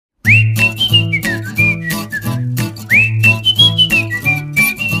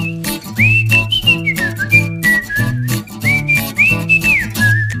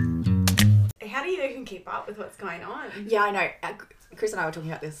Yeah, I know. Chris and I were talking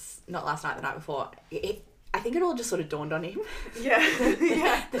about this not last night, the night before. I think it all just sort of dawned on him. Yeah.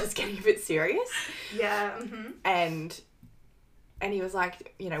 Yeah. That it's getting a bit serious. Yeah. Mm-hmm. And he was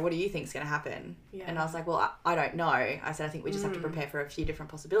like, you know, what do you think's going to happen? Yeah. And I was like, well, I don't know. I said, I think we just have to prepare for a few different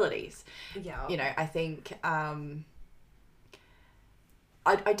possibilities. Yeah. You know, I think, I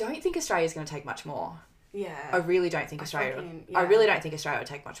don't think Australia's going to take much more. Yeah. I really don't think Australia would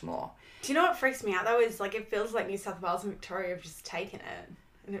take much more. Do you know what freaks me out though is like it feels like New South Wales and Victoria have just taken it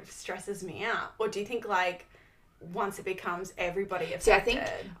and it stresses me out. Or do you think like once it becomes everybody affected? See,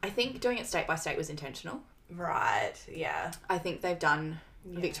 I think doing it state by state was intentional. Right, yeah. I think they've done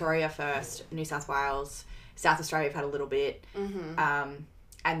Victoria first, New South Wales, South Australia have had a little bit,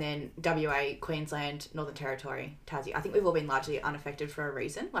 and then WA, Queensland, Northern Territory, Tassie. I think we've all been largely unaffected for a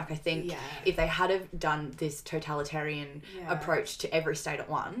reason. Like, I think if they had have done this totalitarian approach to every state at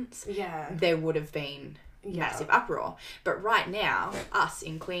once, there would have been massive uproar. But right now, us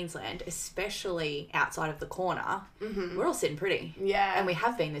in Queensland, especially outside of the corner, we're all sitting pretty. Yeah. And we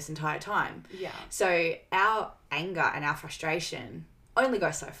have been this entire time. Yeah. So our anger and our frustration only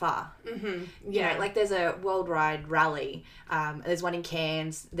goes so far. Mm-hmm. You know, like there's a worldwide rally. There's one in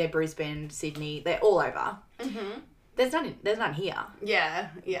Cairns, they're Brisbane, Sydney, they're all over. Mm-hmm. There's none here. Yeah,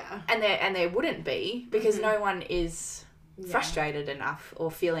 yeah. And there wouldn't be because no one is frustrated enough or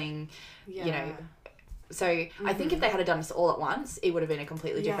feeling, you know. So I think if they had done this all at once, it would have been a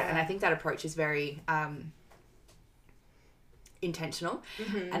completely different. And I think that approach is very intentional.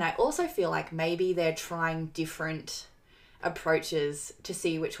 Mm-hmm. And I also feel like maybe they're trying different approaches to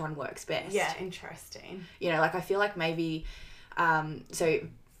see which one works best. Yeah, interesting. You know, like I feel like maybe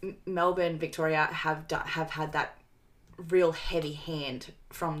Melbourne, Victoria have had that real heavy hand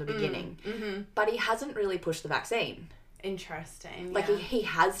from the beginning, but he hasn't really pushed the vaccine. Interesting. Like he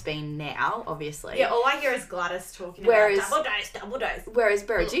has been now, obviously. Yeah, all I hear is Gladys talking about double dose. Whereas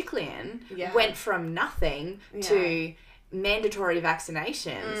Berejiklian went from nothing to mandatory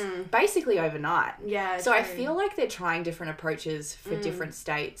vaccinations basically overnight. Yeah. So I feel like they're trying different approaches for different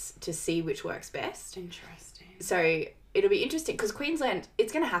states to see which works best. Interesting. So it'll be interesting because Queensland,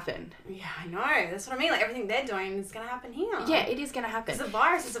 it's going to happen. Yeah, I know. That's what I mean. Like everything they're doing is going to happen here. Yeah, it is going to happen. Because the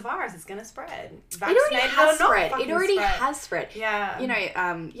virus is a virus. It's going to spread. It already has spread. Yeah. You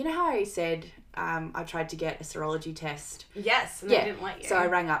know how I said I tried to get a serology test? Yes, and they didn't let you. So I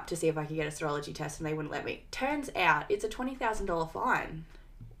rang up to see if I could get a serology test and they wouldn't let me. Turns out it's a $20,000 fine.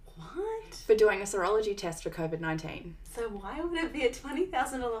 What? For doing a serology test for COVID-19. So why would it be a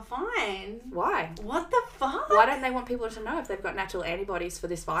 $20,000 fine? Why? What the fuck? Why don't they want people to know if they've got natural antibodies for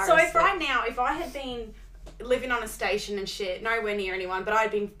this virus? So if I had been living on a station and shit, nowhere near anyone, but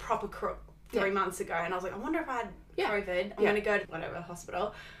I'd been proper crook 3 months ago and I was like, I wonder if I had COVID. I'm going to go to whatever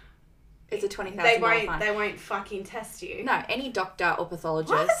hospital. It's a $20,000 fine. They won't fucking test you. No, any doctor or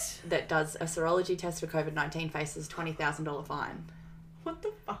pathologist that does a serology test for COVID-19 faces $20,000 fine. What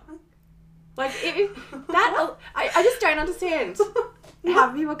the fuck? Like, I just don't understand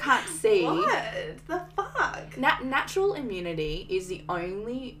how people can't see. What the fuck? Natural immunity is the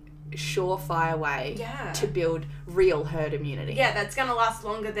only surefire way to build real herd immunity. Yeah, that's going to last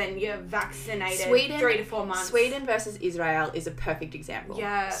longer than you're vaccinated 3 to 4 months. Sweden versus Israel is a perfect example.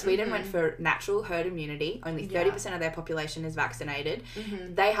 Yeah. Sweden went for natural herd immunity. Only 30% of their population is vaccinated.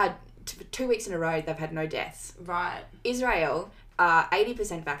 Mm-hmm. They had 2 weeks in a row, they've had no deaths. Right. Israel are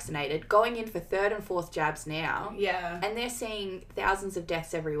 80% vaccinated, going in for 3rd and 4th jabs now. Yeah. And they're seeing thousands of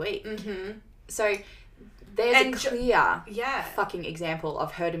deaths every week. Mm-hmm. So there's a clear fucking example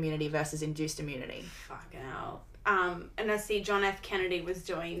of herd immunity versus induced immunity. Fucking hell. And I see John F. Kennedy was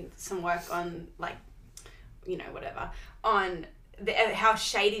doing some work on, like, you know, whatever, on how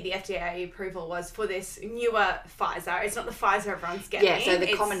shady the FDA approval was for this newer Pfizer. It's not the Pfizer everyone's getting. Yeah, so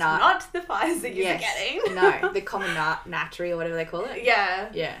it's not the Pfizer you're getting. No, the Comirnaty or whatever they call it. Yeah.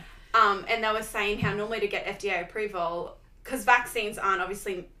 Yeah. And they were saying how normally to get FDA approval, because vaccines aren't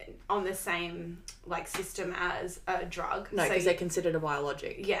obviously on the same like system as a drug. No, because they're considered a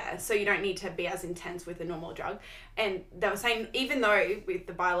biologic. Yeah, so you don't need to be as intense with a normal drug. And they were saying even though with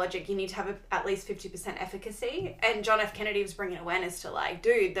the biologic you need to have at least 50% efficacy. And John F. Kennedy was bringing awareness to like,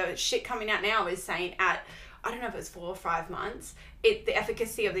 dude, the shit coming out now is saying at, I don't know if it's 4 or 5 months, the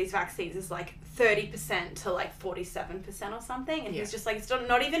efficacy of these vaccines is like 30% to like 47% or something. And he's just like, it's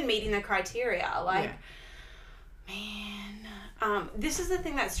not even meeting the criteria. Like, man, this is the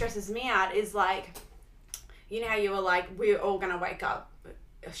thing that stresses me out is like, you know how you were like, we're all going to wake up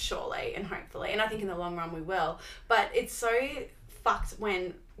surely and hopefully, and I think in the long run we will, but it's so fucked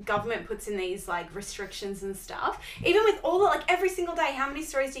when government puts in these like restrictions and stuff, even with all the like every single day, how many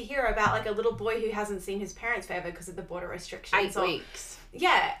stories do you hear about like a little boy who hasn't seen his parents forever because of the border restrictions? 8 weeks.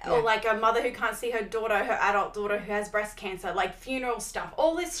 Yeah, or like a mother who can't see her daughter, her adult daughter who has breast cancer, like funeral stuff,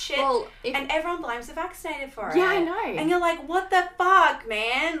 all this shit. Well, and everyone blames the vaccinated for it. Yeah, I know. And you're like, what the fuck,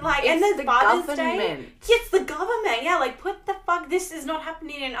 man? Like, it's and then the Father's government. Day. It's the government. Yeah, like, what the fuck? This is not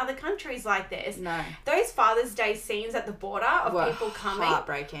happening in other countries like this. No. Those Father's Day scenes at the border of people coming.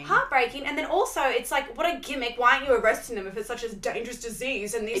 Heartbreaking. And then also, it's like, what a gimmick. Why aren't you arresting them if it's such a dangerous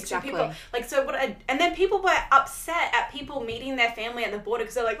disease? And these two people, like, so what and then people were upset at people meeting their family at the border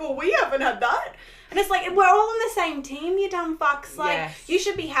because they're like, oh, we haven't had that. And it's like, we're all on the same team, you dumb fucks. Like, you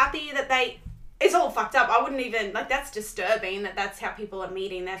should be happy that it's all fucked up. I wouldn't even, like, that's disturbing that that's how people are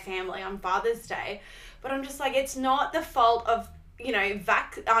meeting their family on Father's Day. But I'm just like, it's not the fault of, you know,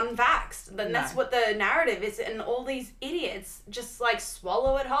 unvaxxed. Then that's what the narrative is. And all these idiots just, like,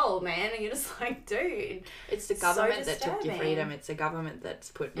 swallow it whole, man. And you're just like, dude. It's the government that took your freedom. It's the government that's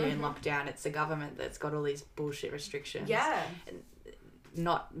put you in lockdown. It's the government that's got all these bullshit restrictions. Yeah.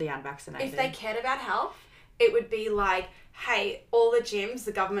 Not the unvaccinated. If they cared about health, it would be like, hey, all the gyms,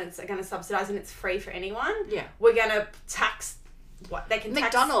 the governments are going to subsidise and it's free for anyone. Yeah. We're going to tax what they can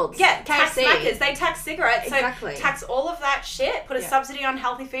McDonald's. Tax Maccas. They tax cigarettes. Exactly. So tax all of that shit. Put a subsidy on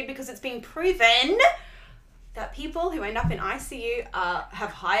healthy food because it's been proven that people who end up in ICU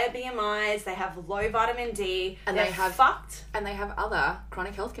have higher BMIs, they have low vitamin D, and they have fucked. And they have other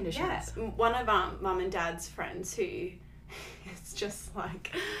chronic health conditions. Yeah. One of mum and dad's friends who is just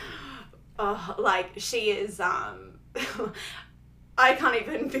like, like she is, I can't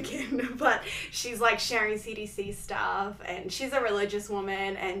even begin, but she's like sharing CDC stuff and she's a religious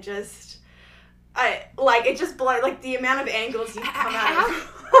woman and just, it just blows, like the amount of angles you come out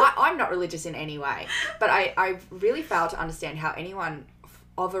of. I'm not religious in any way, but I really fail to understand how anyone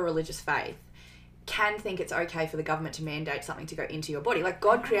of a religious faith can think it's okay for the government to mandate something to go into your body. Like,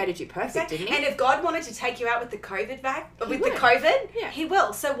 God created you perfect, didn't he? And if God wanted to take you out with the COVID he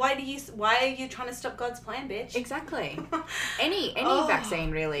will. So why are you trying to stop God's plan, bitch? Exactly. Any vaccine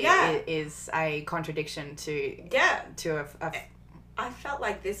really is a contradiction to I felt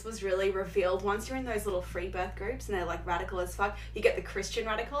like this was really revealed once you're in those little free birth groups and they're like radical as fuck. You get the Christian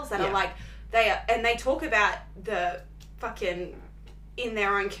radicals that are like, and they talk about the fucking in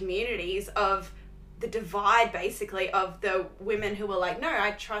their own communities of the divide basically of the women who were like, no,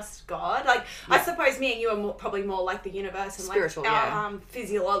 I trust God. Like, I suppose me and you are probably more like the universe and spiritual, like our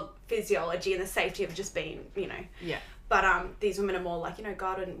physiology and the safety of just being, you know. Yeah. But these women are more like, you know,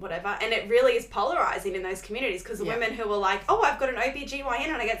 God and whatever. And it really is polarizing in those communities because the women who are like, oh, I've got an OBGYN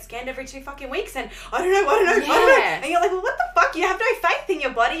and I get scanned every 2 fucking weeks and I don't know. And you're like, well, what the fuck? You have no faith in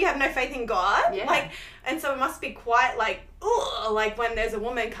your body. You have no faith in God. Yeah. Like, and so it must be quite like, ugh, like when there's a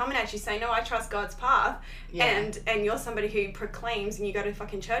woman coming at you saying, no, I trust God's path. Yeah. And you're somebody who proclaims and you go to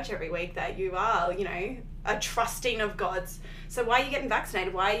fucking church every week that you are, you know, a trusting of God's. So why are you getting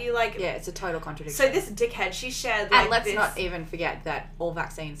vaccinated? Why are you like... Yeah, it's a total contradiction. So this dickhead, she shared like and let's not even forget that all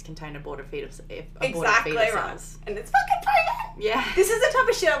vaccines contain aborted fetus. Exactly right. And it's fucking proven. Yeah. This is the type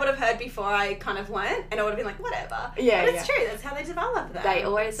of shit I would have heard before I kind of learned and I would have been like, whatever. Yeah, but it's true. That's how they develop that. They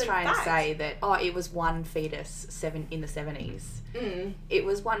always try and say that, it was one fetus in the 70s. Mm. It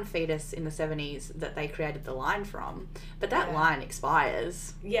was one fetus in the 70s that they created the line from, but that line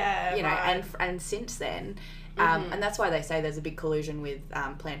expires. Yeah, you know, and since then, and that's why they say there's a big collusion with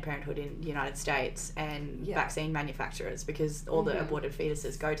Planned Parenthood in the United States and vaccine manufacturers because all the aborted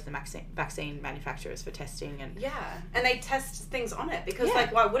fetuses go to the vaccine manufacturers for testing and they test things on it because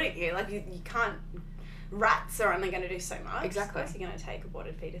like why wouldn't you? Like you can't. Rats are only going to do so much. Exactly. You're going to take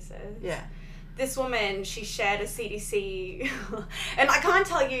aborted fetuses. Yeah. This woman, she shared a CDC, and I can't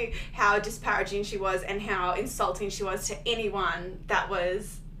tell you how disparaging she was and how insulting she was to anyone that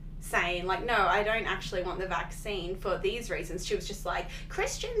was saying like, no, I don't actually want the vaccine for these reasons. She was just like,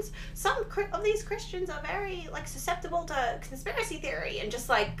 Christians, some of these Christians are very like susceptible to conspiracy theory and just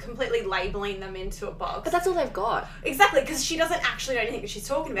like completely labeling them into a box. But that's all they've got. Exactly, because she doesn't actually know anything that she's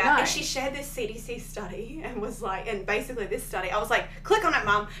talking about. No. And she shared this CDC study and was like, and basically this study, I was like, click on it,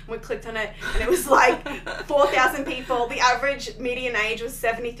 mum. And we clicked on it and it was like 4,000 people. The average median age was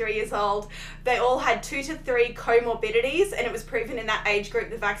 73 years old. They all had 2 to 3 comorbidities and it was proven in that age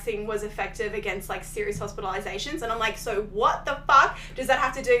group the vaccine was effective against like serious hospitalizations. And I'm like, so what the fuck does that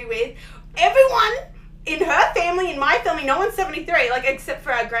have to do with everyone in her family, in my family? No one's 73, like except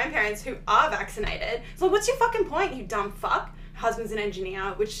for our grandparents who are vaccinated. So what's your fucking point, you dumb fuck? Husband's an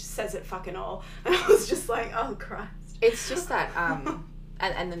engineer, which says it fucking all. And I was just like, oh Christ. It's just that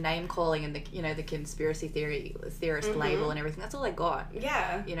And the name calling and the, you know, the conspiracy theorist label and everything, that's all they got.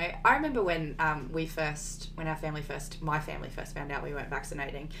 Yeah. You know, I remember when my family first found out we weren't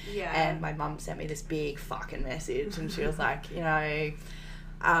vaccinating. Yeah. And my mum sent me this big fucking message and she was like, you know,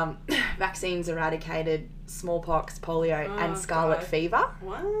 vaccines eradicated smallpox, polio and scarlet fever.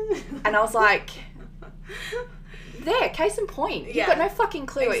 What? And I was like, there, case in point. You've got no fucking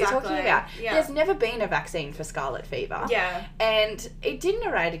clue what you're talking about. Yeah. There's never been a vaccine for scarlet fever. Yeah. And it didn't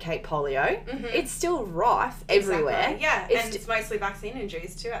eradicate polio. Mm-hmm. It's still rife everywhere. Yeah, and it's mostly vaccine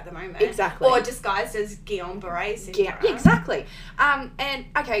induced too at the moment. Exactly. Or disguised as Guillain-Barré syndrome. Yeah, exactly. And,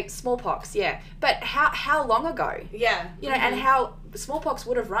 okay, smallpox, yeah. But how long ago? Yeah. You know, and how smallpox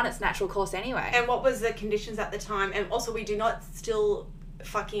would have run its natural course anyway. And what was the conditions at the time? And also, we do not still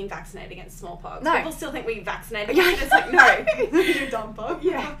fucking vaccinate against smallpox. No. People still think we vaccinated against it. It's like, no. You dumb fuck.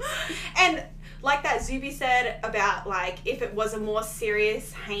 Yeah. And like that Zuby said about, like, if it was a more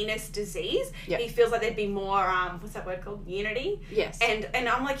serious, heinous disease, he feels like there'd be more, what's that word called? Unity? Yes. And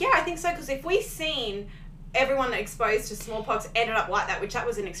I'm like, yeah, I think so, because if we seen everyone exposed to smallpox ended up like that, which that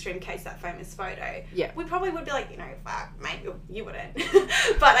was an extreme case, that famous photo. Yeah. We probably would be like, you know, fuck, mate, you wouldn't.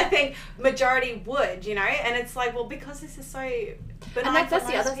 But I think majority would, you know, and it's like, well, because this is so benign. And that's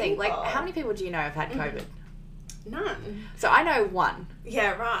the other thing. Like, how many people do you know have had COVID? None. So I know one.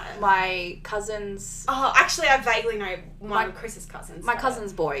 Yeah, right. My cousin's... Oh, actually, I vaguely know one of Chris's cousins. My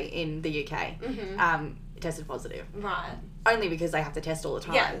cousin's boy in the UK tested positive. Right. Only because they have to test all the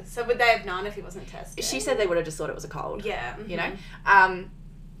time. Yeah, so would they have known if he wasn't tested? She said they would have just thought it was a cold. Yeah. You know?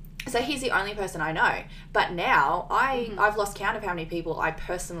 So he's the only person I know. But now, I've lost count of how many people I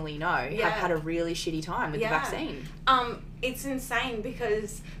personally know have had a really shitty time with the vaccine. It's insane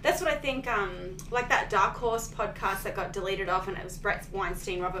because that's what I think, like that Dark Horse podcast that got deleted off, and it was Brett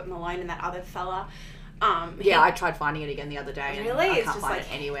Weinstein, Robert Malone, and that other fella. I tried finding it again the other day. Really? And I it's can't just find like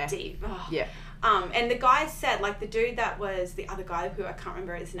it anywhere. Deep. Oh. Yeah. And the guy said, like, the dude that was the other guy who I can't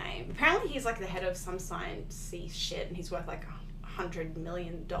remember his name. Apparently he's like the head of some sciencey shit, and he's worth like $100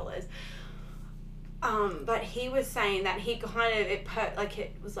 million. But he was saying that he kind of, it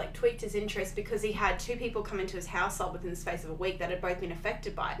was like tweaked his interest because he had 2 people come into his household within the space of a week that had both been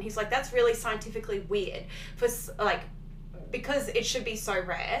affected by it. And he's like, that's really scientifically weird for, like, because it should be so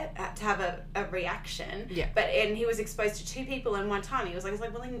rare to have a reaction. Yeah. And he was exposed to 2 people in one time. He was like, it's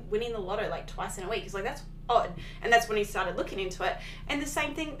like winning the lotto like twice in a week. He's like, that's odd. And that's when he started looking into it. And the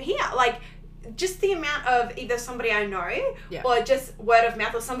same thing here, like, just the amount of either somebody I know or just word of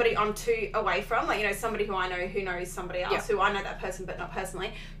mouth, or somebody I'm too away from, like, you know, somebody who I know who knows somebody else who I know that person but not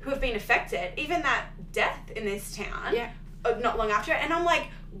personally, who have been affected. Even that death in this town not long after it. And I'm like,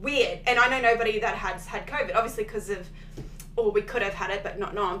 weird. And I know nobody that has had COVID, obviously because of, or we could have had it but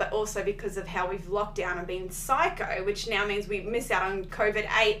not known, but also because of how we've locked down and been psycho, which now means we miss out on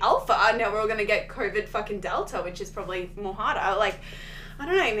COVID-A alpha. Now we're all going to get COVID fucking delta, which is probably more harder. Like, I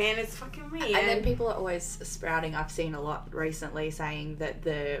don't know, man. It's fucking weird. And then people are always sprouting. I've seen a lot recently saying that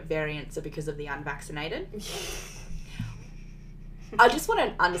the variants are because of the unvaccinated. I just want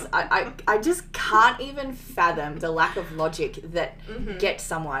to understand. I just can't even fathom the lack of logic that gets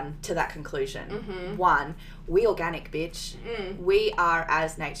someone to that conclusion. One, we organic, bitch. We are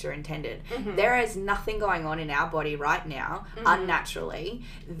as nature intended. There is nothing going on in our body right now, unnaturally,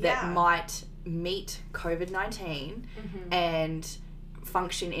 that might meet COVID-19 and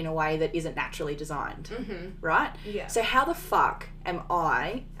function in a way that isn't naturally designed, right? Yeah. So how the fuck am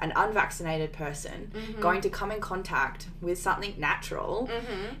I, an unvaccinated person, going to come in contact with something natural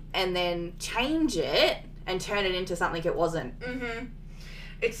and then change it and turn it into something it wasn't?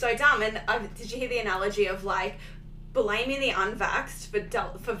 It's so dumb. And did you hear the analogy of, like, blaming the unvaxxed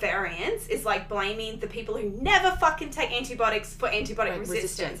for variants is like blaming the people who never fucking take antibiotics for antibiotic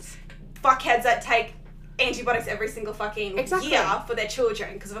resistance. Fuckheads that take antibiotics every single fucking year for their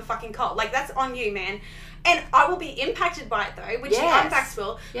children because of a fucking cold. Like, that's on you, man. And I will be impacted by it though, which the unvaxxed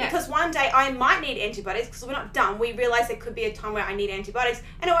will, because one day I might need antibiotics because we're not done. We realise there could be a time where I need antibiotics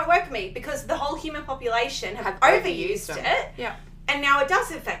and it won't work for me because the whole human population have overused it. Yeah. And now it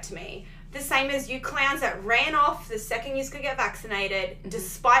does affect me. The same as you clowns that ran off the second you could get vaccinated,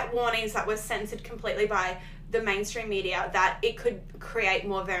 despite warnings that were censored completely by the mainstream media that it could create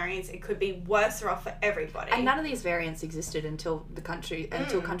more variants, it could be worse off for everybody. And none of these variants existed until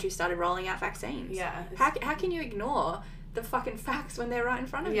countries started rolling out vaccines. Yeah. How can you ignore the fucking facts when they're right in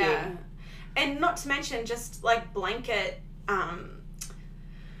front of you? And not to mention just like blanket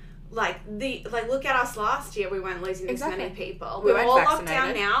look at us last year, we weren't losing this many people. We're all locked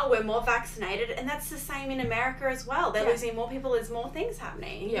down now, we're more vaccinated, and that's the same in America as well. They're losing more people, there's more things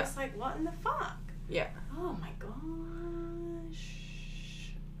happening. You're just like, what in the fuck? Yeah. Oh my gosh.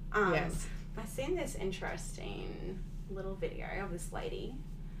 Yes. I seen this interesting little video of this lady,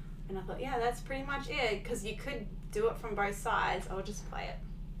 and I thought, yeah, that's pretty much it, because you could do it from both sides. I'll just play it.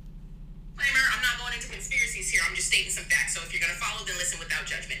 I'm not going into conspiracies here. I'm just stating some facts. So if you're going to follow, then listen without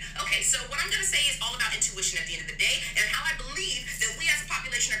judgment. Okay, so what I'm going to say is all about intuition at the end of the day, and how I believe that we as a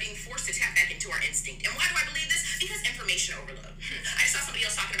population are being forced to tap back into our instinct. And why do I believe this? Because information overload. I just saw somebody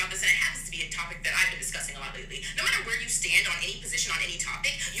else talking about this, and it happens to be a topic that I've been discussing a lot lately. No matter where you stand on any position, on any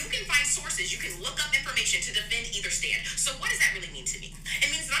topic, you can find sources, you can look up information to defend either stand. So what does that really mean to me?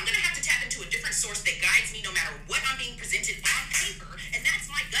 It means that I'm going to have to tap into a different source that guides me no matter what I'm being presented on paper, and that's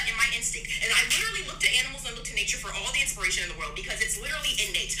my gut and my instinct. And I literally look to animals and look to nature for all the inspiration in the world, because it's literally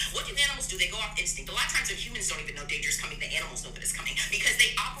innate. What do animals do? They go off instinct. A lot of times when humans don't even know danger is coming, the animals know that it's coming, because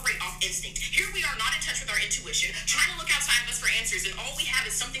they operate off instinct. Here we are, not in touch with our intuition, trying to look outside of us for answers, and all we have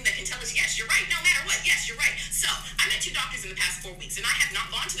is something that can tell us, yes, you're right, no matter what, yes, you're right. So, I met 2 doctors in the past 4 weeks, and I have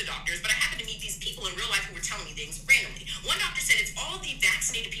not gone to the doctors, but I happened to meet these people in real life who were telling me things randomly. One doctor said it's all the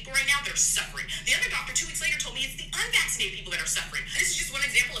vaccinated people right now that are suffering. The other doctor 2 weeks later told me it's the unvaccinated people that are suffering. This is just one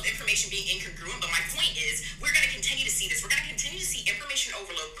example of information being incongruent, but my point is, we're going to continue to see this. We're going to continue to see information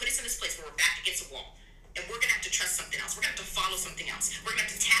overload put us in this place where we're backed against a wall. And we're going to have to trust something else. We're going to have to follow something else. We're going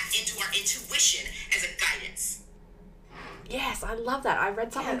to have to tap into our intuition as a guidance. Yes, I love that. I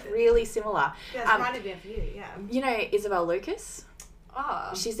read something really similar. Yeah, it's reminded me of you, yeah. You know Isabel Lucas?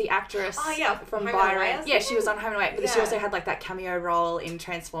 Oh. She's the actress from Home and Byron. Away, Yeah, she was on Home and Away, but she Yeah. also had like that cameo role in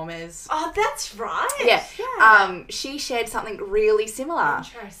Transformers. Oh, that's right. Yeah. She shared something really similar.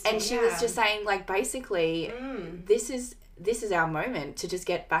 Interesting, And she was just saying, like, basically, this is our moment to just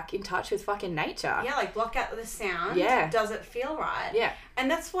get back in touch with fucking nature. Yeah, like block out the sound. Yeah. Does it feel right? Yeah. And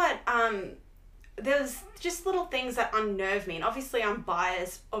that's what there's just little things that unnerve me, and obviously I'm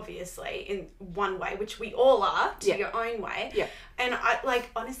biased, obviously, in one way, which we all are, to your own way. Yeah. And I,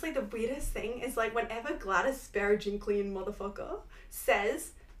 like, honestly, the weirdest thing is, like, whenever Gladys Berejiklian motherfucker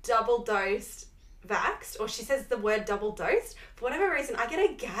says double-dosed vaxxed, or she says the word double-dosed, for whatever reason, I get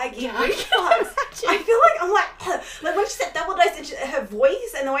a gaggy reflex. I feel like, I'm like, ugh. Like, when she said double-dosed, and her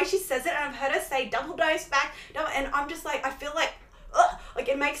voice, and the way she says it, and I've heard her say double-dosed back, and I'm just like, I feel like, ugh, like,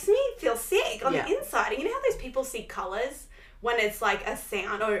 it makes me feel sick on the inside. And you know how those people see colours when it's like a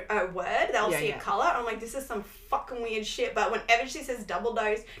sound or a word? They'll see a colour. I'm like, this is some fucking weird shit. But whenever she says double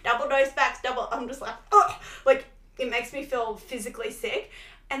dose facts, I'm just like, ugh, like, it makes me feel physically sick.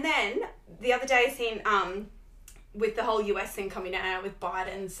 And then the other day I seen with the whole US thing coming out with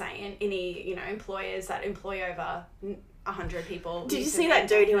Biden saying any, you know, employers that employ over 100 people. Did you see that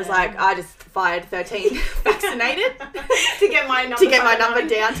dude who was like, I just fired 13 vaccinated to get my number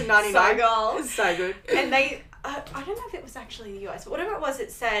down to 99? So good. It's so good. And they, I don't know if it was actually the US, but whatever it was,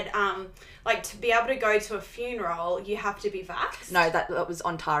 it said, like, to be able to go to a funeral, you have to be vaxxed. No, that was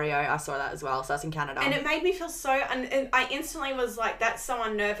Ontario. I saw that as well. So that's in Canada. And it made me feel so, and I instantly was like, that's so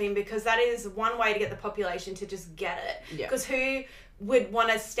unnerving, because that is one way to get the population to just get it. Yeah. Because who would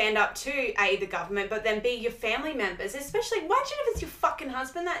want to stand up to A, the government, but then B, your family members, especially, imagine if it's your fucking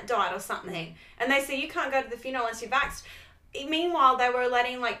husband that died or something, and they say you can't go to the funeral unless you're vaxxed. Meanwhile, they were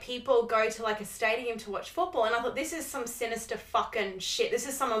letting, like, people go to, like, a stadium to watch football, and I thought, this is some sinister fucking shit. This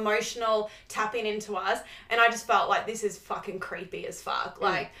is some emotional tapping into us, and I just felt like this is fucking creepy as fuck.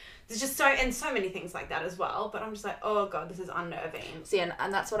 Like, there's just so many things like that as well, but I'm just like, oh god, this is unnerving. See, and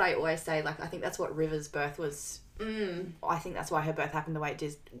that's what I always say, like, I think that's what River's birth was. I think that's why her birth happened the way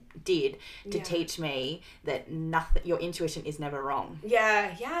it did to teach me that nothing, your intuition is never wrong.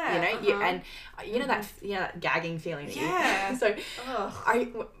 Yeah. You know, and you know that gagging feeling. That so,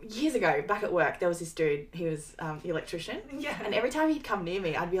 years ago, back at work, there was this dude. He was the electrician. Yeah. And every time he'd come near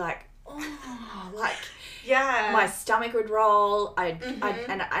me, I'd be like, oh, like, my stomach would roll.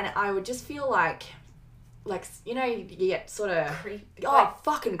 I would just feel like, you know, you get sort of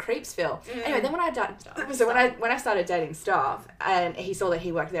fucking creeps feel. Anyway, then when I started dating Staff, and he saw that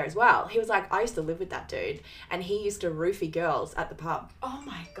he worked there as well, he was like, I used to live with that dude, and he used to roofie girls at the pub. Oh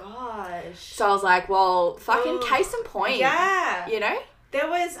my gosh. So I was like, well, fucking case in point. Yeah. You know? There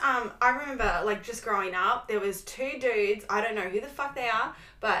was, I remember, like, just growing up, there was 2 dudes, I don't know who the fuck they are,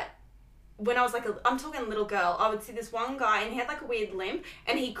 but when I was like, I'm talking little girl, I would see this one guy, and he had like a weird limp,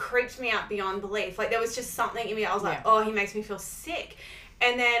 and he creeped me out beyond belief. Like, there was just something in me. I was like, oh, he makes me feel sick.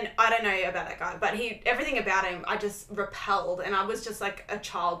 And then, I don't know about that guy, but everything about him, I just repelled. And I was just like a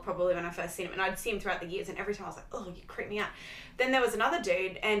child probably when I first seen him. And I'd see him throughout the years, and every time I was like, oh, you creep me out. Then there was another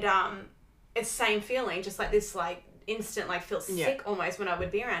dude, and it's same feeling, just like this, like, instant, like, feel sick almost when I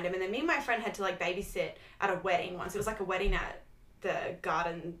would be around him. And then me and my friend had to, like, babysit at a wedding once. It was like a wedding at the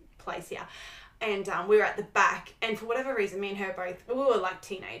garden place here, and we were at the back, and for whatever reason, me and her both, we were like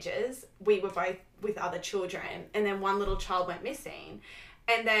teenagers, we were both with other children, and then one little child went missing.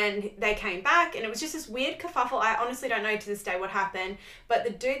 And then they came back, and it was just this weird kerfuffle. I honestly don't know to this day what happened. But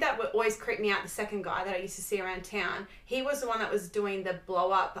the dude that would always creep me out, the second guy that I used to see around town, he was the one that was doing the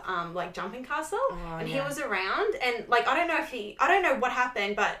blow up, like jumping castle. And he was around, and like I don't know what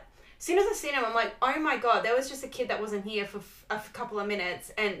happened, but as soon as I seen him, I'm like, oh my God, there was just a kid that wasn't here for a couple of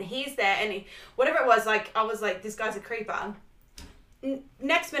minutes, and he's there, and whatever it was, like I was like, this guy's a creeper.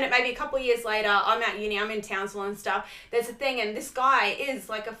 Next minute, maybe a couple of years later, I'm at uni, I'm in Townsville and stuff, there's a thing, and this guy is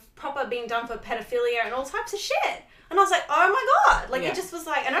like a proper being done for pedophilia and all types of shit. And I was like, oh my God. Like, it just was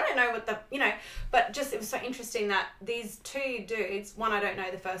like, and I don't know what but just, it was so interesting that these two dudes, one, I don't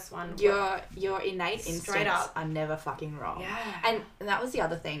know the first one. Your innate instincts are never fucking wrong. Yeah. And that was the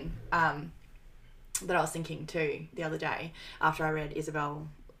other thing that I was thinking too the other day after I read Isabel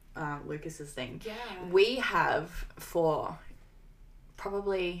Lucas's thing. Yeah. We have for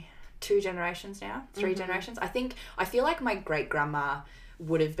probably 2 generations now, 3 generations. I feel like my great grandma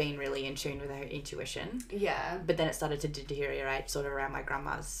would have been really in tune with her intuition. Yeah. But then it started to deteriorate sort of around my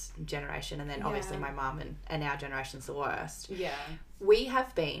grandma's generation, and then obviously my mum and our generation's the worst. Yeah. We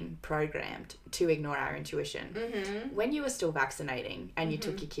have been programmed to ignore our intuition. Mm-hmm. When you were still vaccinating and you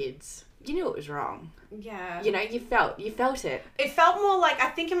took your kids, you knew it was wrong. Yeah. You know, you felt it. It felt more like, I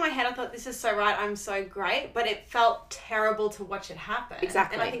think in my head I thought, this is so right, I'm so great, but it felt terrible to watch it happen.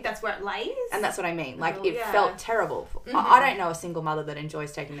 Exactly. And I think that's where it lays. And that's what I mean. Like, it felt terrible. Mm-hmm. I don't know a single mother that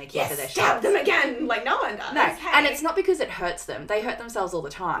enjoys taking their kids to their stab shots. them again. Like, no one does. No, Hey. and it's not because it hurts them. They hurt themselves all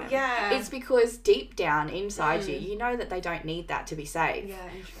the time. Yeah. It's because deep down inside you know that they don't need that to be safe. Yeah,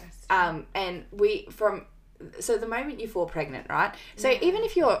 interesting. And so the moment you fall pregnant, right? So even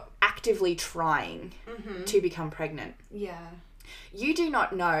if you're actively trying to become pregnant, Yeah. you do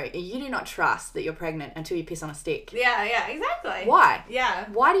not trust that you're pregnant until you piss on a stick. Yeah, exactly. Why? Yeah.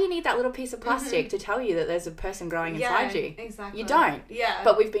 Why do you need that little piece of plastic to tell you that there's a person growing inside you? Exactly. You don't. Yeah.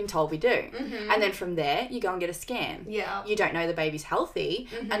 But we've been told we do. And then from there, you go and get a scan. Yeah. You don't know the baby's healthy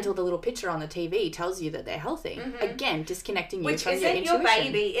until the little picture on the TV tells you that they're healthy. Again, disconnecting you from your intuition. Which isn't your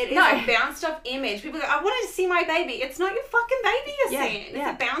baby. It is a bounced off image. People go, I wanted to see my baby. It's not your fucking baby you're seeing.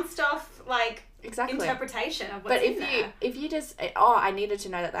 It's a bounced off, like... Exactly. Interpretation of what's but in there. if you just I needed to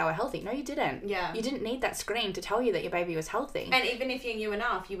know that they were healthy. No, you didn't. Yeah. You didn't need that screen to tell you that your baby was healthy. And even if you knew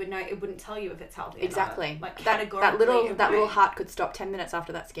enough, you would know it wouldn't tell you if it's healthy. Exactly. Or not. Like that little heart could stop 10 minutes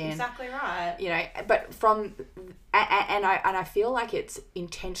after that scan. Exactly right. You know, but from and I feel like it's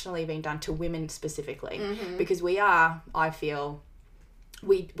intentionally being done to women specifically because we are, I feel,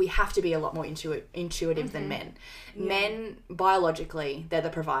 we have to be a lot more intuitive than men. Yeah. Men, biologically, they're the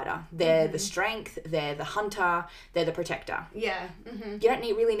provider. They're the strength, they're the hunter, they're the protector. Yeah. You don't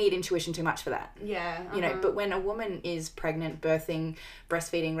really need intuition too much for that. Yeah. You know, but when a woman is pregnant, birthing,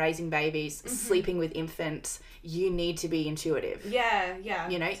 breastfeeding, raising babies, sleeping with infants, you need to be intuitive. Yeah.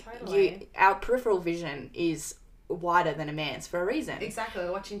 You know, totally. Our peripheral vision is wider than a man's for a reason. Exactly,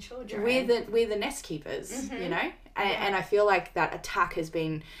 we're watching children. We're the nest keepers, you know? And I feel like that attack has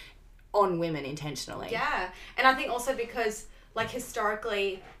been on women intentionally. Yeah. And I think also because, like,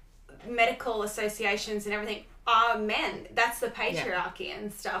 historically, medical associations and everything are men. That's the patriarchy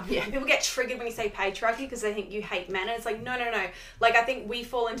and stuff. Yeah. People get triggered when you say patriarchy because they think you hate men. And it's like, no. Like, I think we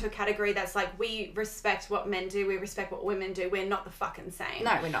fall into a category that's like, we respect what men do. We respect what women do. We're not the fucking same.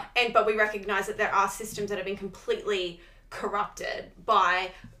 No, we're not. But we recognize that there are systems that have been completely corrupted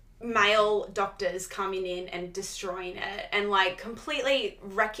by male doctors coming in and destroying it and like completely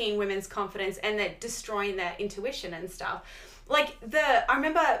wrecking women's confidence, and they're destroying their intuition and stuff. Like I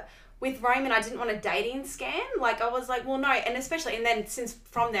remember with Roman, I didn't want a dating scan. Like, I was like, well, no. And especially, and then since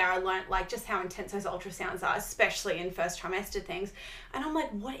from there, I learned like just how intense those ultrasounds are, especially in first trimester things. And I'm like,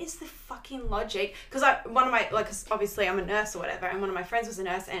 what is the fucking logic? Because cause obviously I'm a nurse or whatever, and one of my friends was a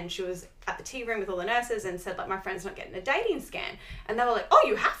nurse, and she was at the tea room with all the nurses and said, like, my friend's not getting a dating scan. And they were like, oh,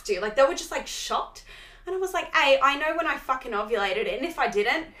 you have to. Like, they were just like shocked. And I was like, hey, I know when I fucking ovulated, and if I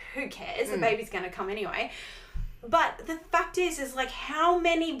didn't, who cares? The baby's going to come anyway. But the fact is like, how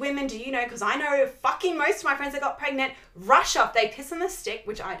many women do you know? Because I know fucking most of my friends that got pregnant rush off. They piss on the stick,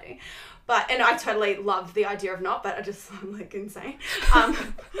 which I do. And I totally love the idea of not, but I'm like insane.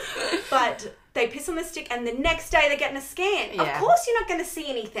 But they piss on the stick, and the next day they're getting a scan. Yeah. Of course you're not going to see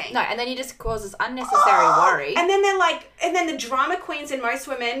anything. No, and then you just cause this unnecessary worry. And then and then the drama queens in most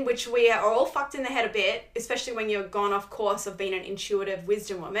women, which we are all fucked in the head a bit, especially when you're gone off course of being an intuitive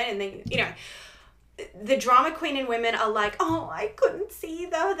wisdom woman, and then, you know, the drama queen and women are like, oh, I couldn't see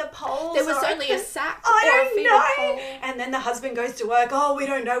the poles. There was or only a sack I or a don't fetal know. pole. And then the husband goes to work, oh, we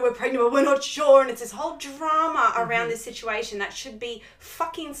don't know, we're pregnant, but we're not sure. And it's this whole drama around this situation that should be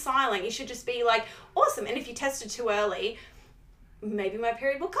fucking silent. You should just be like, awesome. And if you tested too early, maybe my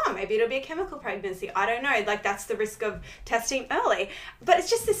period will come. Maybe it'll be a chemical pregnancy. I don't know. Like, that's the risk of testing early. But it's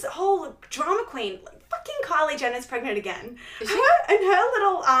just this whole drama queen. Like, fucking Kylie Jenner's pregnant again. And her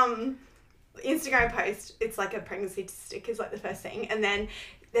little Instagram post, it's like a pregnancy stick is like the first thing. And then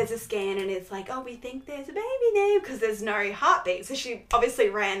there's a scan and it's like, oh, we think there's a baby there because there's no heartbeat. So she obviously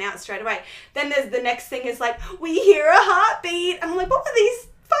ran out straight away. Then there's the next thing is like, we hear a heartbeat. And I'm like, what were these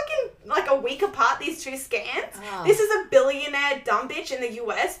fucking like a week apart, these two scans? Oh. This is a billionaire dumb bitch in the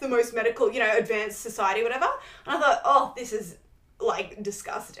US, the most medical, advanced society, whatever. And I thought, oh, this is like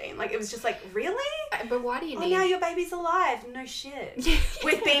disgusting. Like, it was just like, really? But why do you need... now your baby's alive. No shit.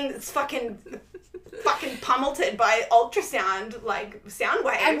 We've been fucking pummeled by ultrasound, like sound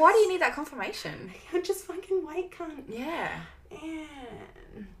waves. And why do you need that confirmation? Just fucking wait, cunt. Yeah.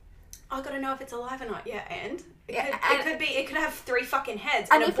 And I gotta know if it's alive or not. Yeah, and Yeah, it could have 3 fucking heads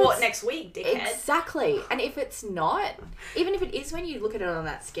and and if abort it's- next week, dickhead. Exactly. And if it's not, even if it is when you look at it on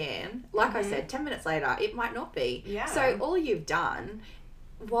that scan, like I said, 10 minutes later, it might not be. Yeah. So all you've done,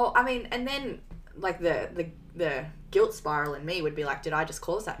 well, I mean, and then like the guilt spiral in me would be like, did I just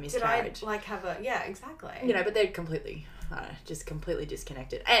cause that miscarriage? Did I like have a... Yeah, exactly. But they're completely, just completely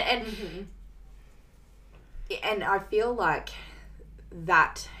disconnected. And and I feel like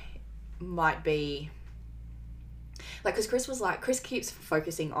that might be... Like, because Chris keeps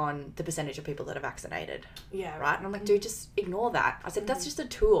focusing on the percentage of people that are vaccinated. Yeah. Right? And I'm like, dude, just ignore that. I said, that's just a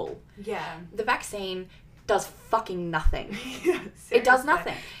tool. Yeah. The vaccine does fucking nothing. Yeah, It does seriously.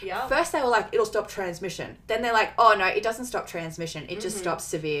 nothing. Yeah. First they were like, it'll stop transmission. Then they're like, oh no, it doesn't stop transmission. It just stops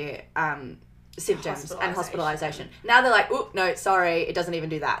severe symptoms and hospitalization. Now they're like, oh, no, sorry, it doesn't even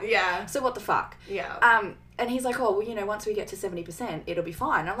do that. Yeah. So what the fuck? Yeah. And he's like, oh, well, once we get to 70%, it'll be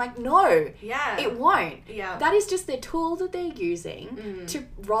fine. I'm like, no, Yeah. it won't. Yeah. That is just their tool that they're using to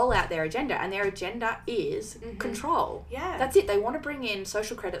roll out their agenda. And their agenda is control. Yeah. That's it. They want to bring in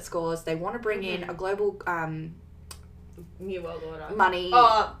social credit scores. They want to bring in a global New World Order. money,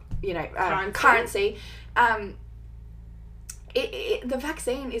 Oh, currency. The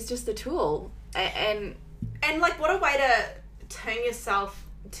vaccine is just the tool. And like, what a way to turn yourself,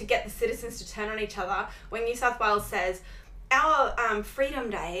 to get the citizens to turn on each other when New South Wales says our Freedom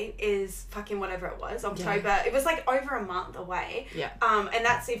Day is fucking whatever it was, October. Yeah. It was like over a month away. Yeah. And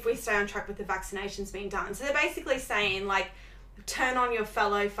that's if we stay on track with the vaccinations being done. So they're basically saying, like, turn on your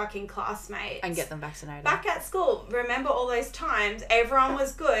fellow fucking classmates. and get them vaccinated. Back at school, remember all those times everyone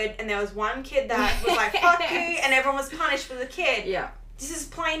was good and there was one kid that was like, fuck you, and everyone was punished for the kid. Yeah. This is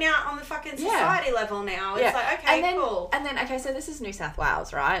playing out on the fucking Yeah. society level now. It's like, okay, and then, cool. And then, okay, so this is New South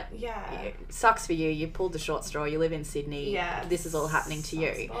Wales, right? Yeah. It sucks for you. You pulled the short straw. You live in Sydney. Yeah. This is all happening to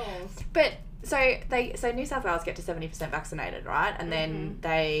you. Sucks balls. But so New South Wales get to 70% vaccinated, right? And then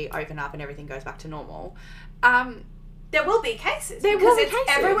they open up and everything goes back to normal. There will be cases. There because will be it's cases,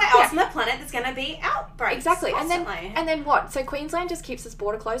 everywhere else yeah. on the planet there's going to be outbreaks. Exactly. Constantly. And then what? So Queensland just keeps its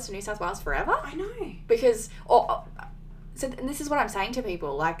border closed to New South Wales forever? I know. Because and this is what I'm saying to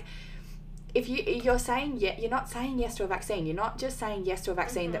people, like, if you're saying you're not saying yes to a vaccine. You're not just saying yes to a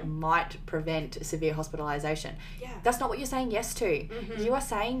vaccine that might prevent severe hospitalization. Yeah. That's not what you're saying yes to. You are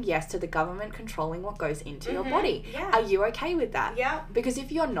saying yes to the government controlling what goes into your body. Yeah. Are you okay with that? Yeah. Because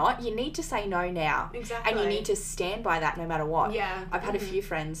if you're not, you need to say no now. Exactly. And you need to stand by that no matter what. Yeah. I've had a few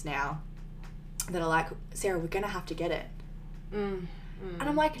friends now that are like, Sarah, we're going to have to get it. And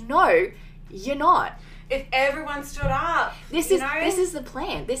I'm like, no, you're not. If everyone stood up, This is the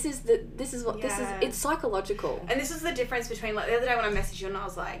plan. This is Yeah. it's psychological. And this is the difference between, like, the other day when I messaged you and I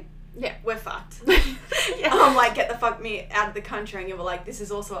was like, Yeah. we're fucked. Yeah. I'm like, get the fuck me out of the country, and you were like, this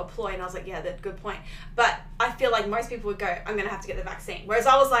is also a ploy, and I was like, yeah, that's a good point. But I feel like most people would go, I'm gonna have to get the vaccine, whereas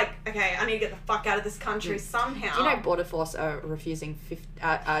I was like, okay, I need to get the fuck out of this country somehow. Do you know Border Force are refusing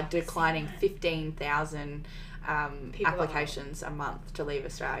declining 15,000 applications a month to leave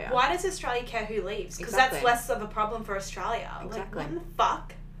Australia? Why does Australia care who leaves? Because Exactly. that's less of a problem for Australia. Exactly. Like, what the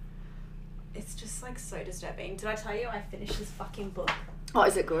fuck? It's just like so disturbing. Did I tell you I finished this fucking book? Oh,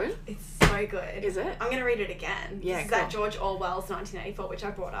 is it good? It's so good. Is it? I'm going to read it again. Yeah, This is cool. that George Orwell's 1984, which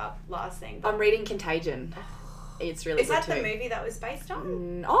I brought up last thing. I'm reading Contagion. It's really Is good that too. the movie that was based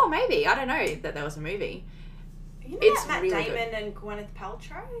on? Oh, maybe. I don't know that there was a movie. You know It's Matt really Damon and Gwyneth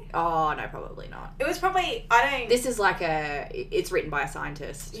Paltrow? Oh, no, probably not. It was probably, I don't... This is like it's written by a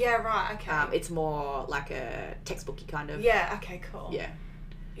scientist. Yeah, right, okay. It's more like a textbooky kind of. yeah, okay, cool. Yeah.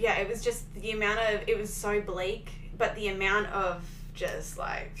 Yeah, it was just the amount of, it was so bleak, but the amount of just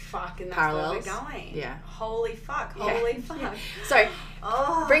like, fucking that's parallels. where we're going. Yeah. Holy fuck. Yeah. So,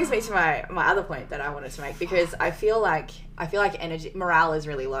 brings me to my other point that I wanted to make, because I feel like morale is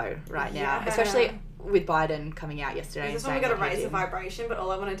really low right now, especially with Biden coming out yesterday. This is when we got to raise the vibration, but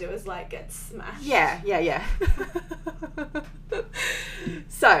all I want to do is like get smashed. Yeah.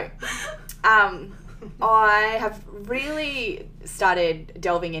 So, I have really started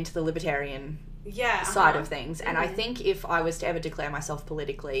delving into the libertarian side of things, and I think if I was to ever declare myself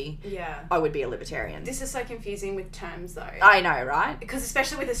politically, I would be a libertarian. This is so confusing with terms, though. I know, right? Because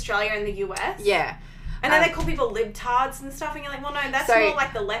especially with Australia and the US. Yeah. And then they call people libtards and stuff, and you're like, well, no, that's more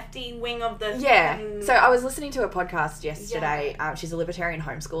like the lefty wing of the... Yeah. So I was listening to a podcast yesterday. She's a libertarian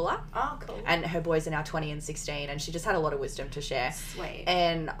homeschooler. Oh, cool. And her boys are now 20 and 16, and she just had a lot of wisdom to share. Sweet.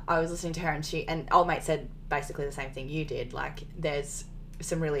 And I was listening to her, and old mate said basically the same thing you did. Like, there's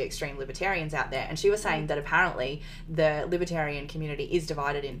some really extreme libertarians out there, and she was saying that apparently the libertarian community is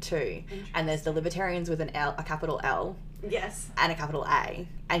divided in two, and there's the libertarians with an L, a capital L, and a capital A,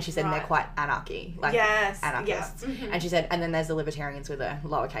 and she said they're quite anarchists. And she said, and then there's the libertarians with a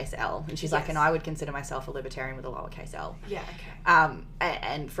lowercase L, and she's like, and I would consider myself a libertarian with a lowercase L.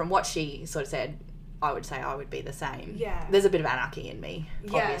 And from what she sort of said, I would say I would be the same. There's a bit of anarchy in me,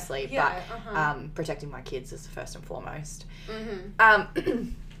 obviously, but protecting my kids is first and foremost.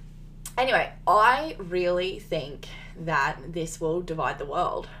 Anyway, I really think that this will divide the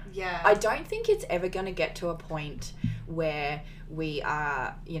world. I don't think it's ever going to get to a point where we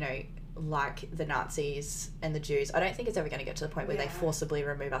are, like the Nazis and the Jews. I don't think it's ever going to get to the point where they forcibly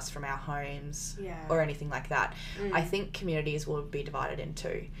remove us from our homes or anything like that. I think communities will be divided in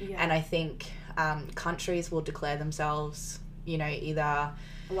two. And I think countries will declare themselves, either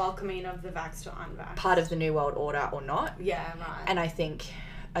welcoming of the vaxxed or unvaxxed, part of the New World Order or not. Right. And I think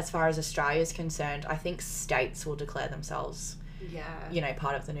as far as Australia is concerned, I think states will declare themselves,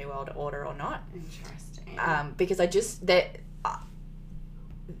 part of the New World Order or not. Interesting. Because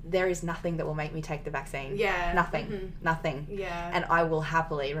there is nothing that will make me take the vaccine. Nothing. And I will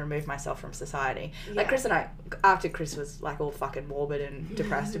happily remove myself from society. Like Chris and I, after Chris was like all fucking morbid and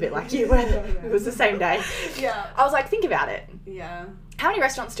depressed, a bit like you were, it was the same day. I was like, think about it. How many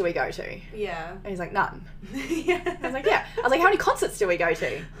restaurants do we go to? And he's like, none. I was like, I was like, how many concerts do we go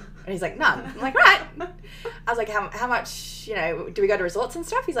to? And he's like, none. I'm like, right. I was like, how much, do we go to resorts and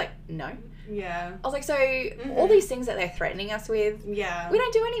stuff? He's like, no. I was like, so all these things that they're threatening us with, we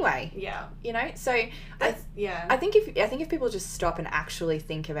don't do anyway. So I think if people just stop and actually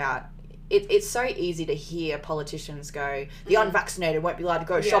think about it, it's so easy to hear politicians go, the unvaccinated won't be allowed to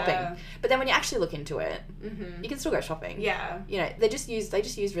go shopping. But then when you actually look into it, you can still go shopping. They just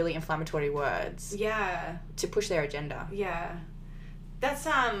use really inflammatory words to push their agenda. That's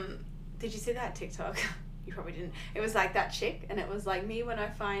did you see that TikTok? You probably didn't. It was like that chick, and it was like, me when I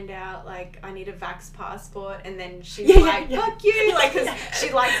find out like I need a vax passport, and then she's fuck you, like, because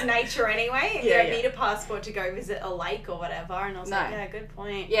she likes nature anyway, and you don't need a passport to go visit a lake or whatever. And I was like, good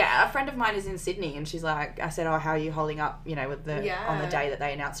point. A friend of mine is in Sydney, and she's like, I said, oh, how are you holding up, with the on the day that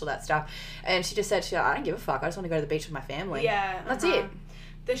they announced all that stuff, and she just said, I don't give a fuck, I just want to go to the beach with my family. That's it.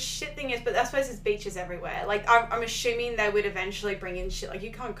 The shit thing is, but I suppose there's beaches everywhere. Like, I'm assuming they would eventually bring in shit. Like,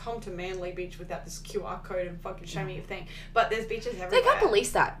 you can't come to Manly Beach without this QR code and fucking show me your thing. But there's beaches everywhere. They can't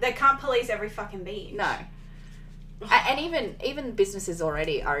police that. They can't police every fucking beach. No. And even businesses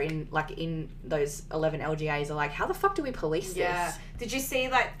already are in those 11 LGAs are like, how the fuck do we police this? Did you see,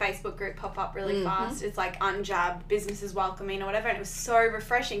 like, Facebook group pop up really fast? It's like unjabbed businesses welcoming or whatever. And it was so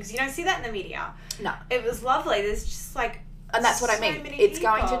refreshing because you don't see that in the media. No. It was lovely. There's just, like... And that's what I mean. It's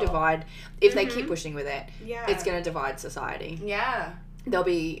going to divide. If they keep pushing with it, it's going to divide society.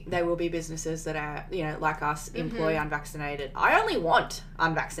 There will be businesses that are, like us, employ unvaccinated. I only want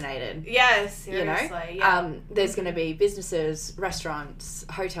unvaccinated. Yes, seriously. There's going to be businesses, restaurants,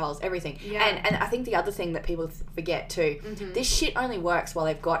 hotels, everything. And I think the other thing that people forget too, this shit only works while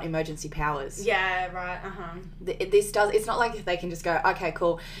they've got emergency powers. It's not like they can just go, okay,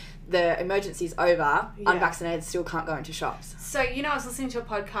 cool, the emergency's over, unvaccinated still can't go into shops. So, I was listening to a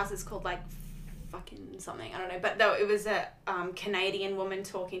podcast, it's called, like, fucking something, I don't know, but though it was a Canadian woman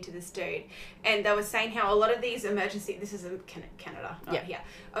talking to this dude, and they were saying how a lot of these emergency, this is in Canada,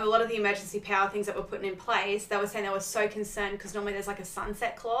 a lot of the emergency power things that were put in place, they were saying they were so concerned because normally there's like a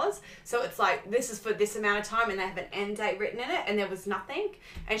sunset clause, so it's like, this is for this amount of time, and they have an end date written in it, and there was nothing,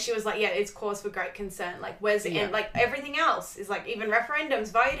 and she was like, it's cause for great concern, like, where's the end, like, everything else is like, even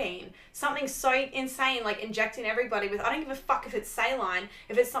referendums, voting, something so insane, like, injecting everybody with, I don't give a fuck if it's saline,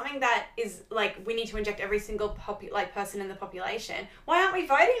 if it's something that is, like, we need to inject every single person in the population. Why aren't we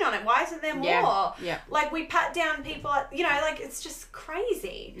voting on it? Why isn't there more? Yeah. Like, we pat down people, you know, like, it's just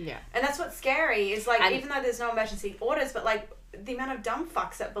crazy. Yeah. And that's what's scary is, like, even though there's no emergency orders, but, like, the amount of dumb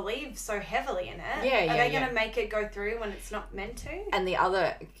fucks that believe so heavily in it. Are they going to make it go through when it's not meant to? And the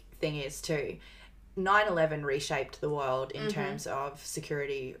other thing is, too, 9/11 reshaped the world in terms of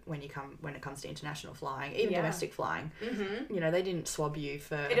security when it comes to international flying, even domestic flying. You know, they didn't swab you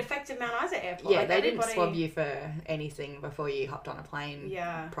for... It affected Mount Isa Airport. Yeah, like, they didn't swab you for anything before you hopped on a plane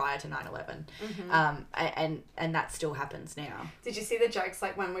prior to 9/11. And that still happens now. Did you see the jokes,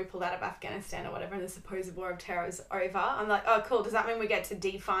 like, when we pulled out of Afghanistan or whatever and the supposed war of terror is over? I'm like, oh, cool. Does that mean we get to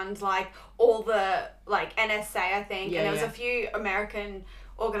defund, like, all the, like, NSA, I think? And there was a few American...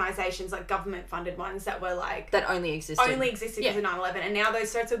 organizations, like government funded ones, that were like that only existed because of 9/11, and now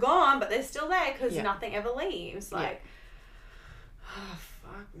those threats are gone, but they're still there because nothing ever leaves. Like, oh,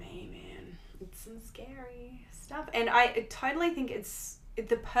 fuck me, man, it's some scary stuff. And I totally think it's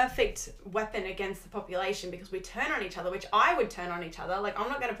the perfect weapon against the population, because we turn on each other, which I would turn on each other. Like, I'm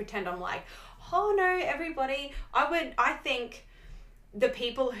not going to pretend I'm like, oh no, everybody. I think the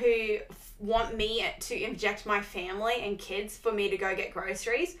people who want me to inject my family and kids for me to go get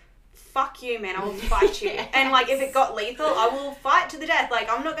groceries, fuck you, man. I will fight you. Yes. And, like, if it got lethal, I will fight to the death.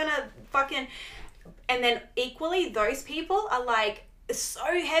 Like, I'm not gonna fucking... And then equally, those people are, like, so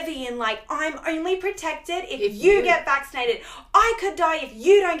heavy in, like, I'm only protected if you get vaccinated. I could die if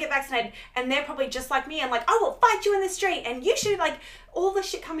you don't get vaccinated. And they're probably just like me. And, like, I will fight you in the street. And you should, like, all the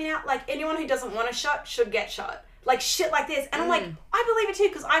shit coming out. Like, anyone who doesn't want a shot should get shot. Like, shit like this. And I'm like, I believe it too,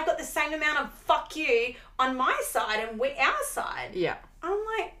 because I've got the same amount of fuck you on my side and our side. Yeah. I'm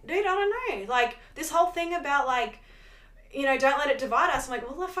like, dude, I don't know. Like, this whole thing about, like, you know, don't let it divide us. I'm like,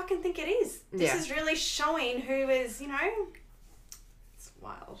 well, I fucking think it is. This is really showing who is, you know, it's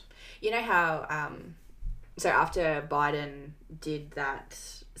wild. You know how, so after Biden did that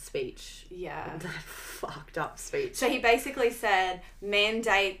speech. Yeah. That fucked up speech. So he basically said,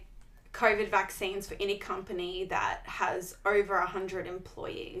 mandate COVID vaccines for any company that has over 100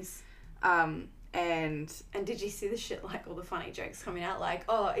 employees. And did you see the shit, like, all the funny jokes coming out, like,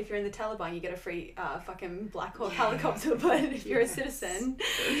 oh, if you're in the Taliban, you get a free fucking Black Hawk helicopter, but if you're a citizen,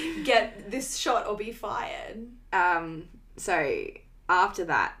 get this shot or be fired. So after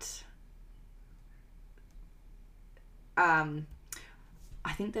that,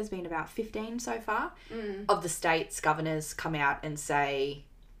 I think there's been about 15 so far of the states' governors come out and say,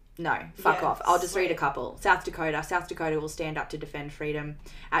 no, fuck off. I'll just read a couple. South Dakota will stand up to defend freedom.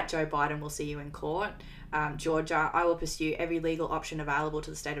 At Joe Biden, we'll see you in court. Georgia, I will pursue every legal option available to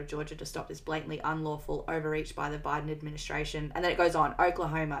the state of Georgia to stop this blatantly unlawful overreach by the Biden administration. And then it goes on.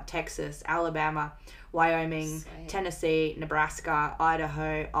 Oklahoma, Texas, Alabama, Wyoming, Tennessee, Nebraska,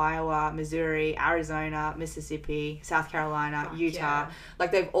 Idaho, Iowa, Missouri, Arizona, Mississippi, South Carolina, Utah. Yeah.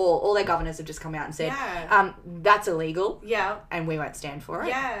 Like, they've all their governors have just come out and said, that's illegal. Yeah. And we won't stand for it.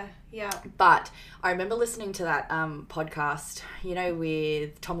 Yeah. Yeah. But I remember listening to that podcast, you know,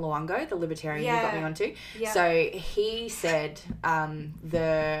 with Tom Luongo, the libertarian who got me onto. Yeah. So he said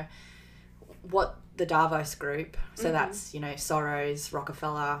what the Davos group, so that's, you know, Soros,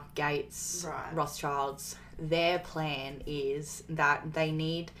 Rockefeller, Gates, Rothschilds, their plan is that they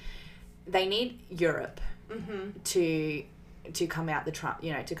need Europe to come out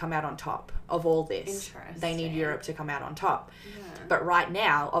to come out on top of all this. They need Europe to come out on top. Yeah. But right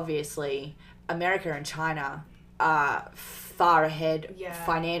now, obviously, America and China are far ahead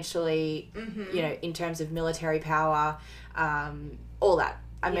financially, you know, in terms of military power, all that.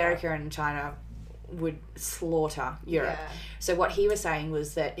 America and China would slaughter Europe. Yeah. So what he was saying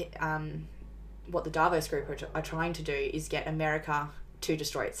was that what the Davos group are trying to do is get America to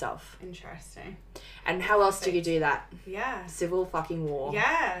destroy itself. Interesting. And how else do you do that? Yeah. Civil fucking war.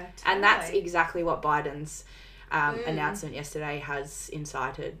 Yeah, totally. And that's exactly what Biden's announcement yesterday has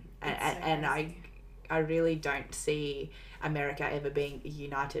incited. And I really don't see America ever being a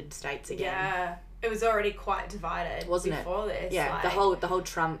United States again. Yeah. It was already quite divided, wasn't before this. Yeah, like, the whole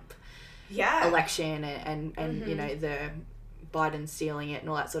Trump election and you know, the Biden stealing it and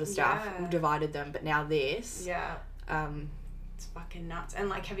all that sort of stuff divided them. But now this. Yeah. It's fucking nuts. And,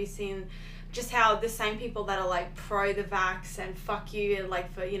 like, have you seen just how the same people that are, like, pro the vax and fuck you, and,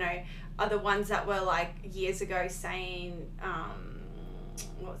 like, for, you know, are the ones that were, like, years ago saying,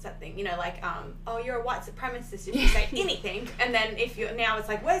 what was that thing? You know, like, oh, you're a white supremacist if you say anything. And then if you're, now it's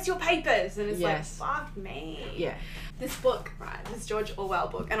like, where's your papers? And it's like, fuck me. Yeah. This book, right, this George Orwell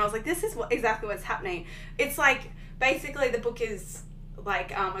book. And I was like, this is exactly what's happening. It's like, basically the book is,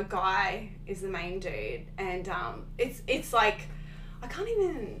 like, a guy is the main dude. And it's like, I can't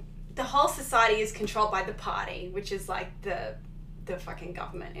even... the whole society is controlled by the party, which is like the fucking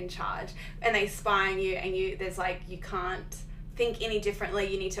government in charge, and they spy on you, and there's like, you can't think any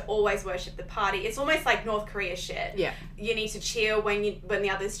differently. You need to always worship the party. It's almost like North Korea shit. Yeah. You need to cheer when the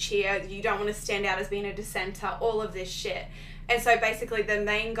others cheer. You don't want to stand out as being a dissenter. All of this shit. And so basically, the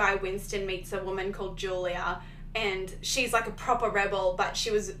main guy, Winston, meets a woman called Julia, and she's like a proper rebel, but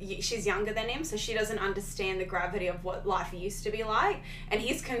she's younger than him, so she doesn't understand the gravity of what life used to be like, and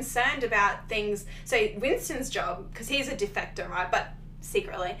he's concerned about things. So Winston's job, because he's a defector, right, but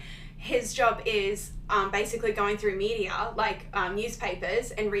secretly, his job is basically going through media, like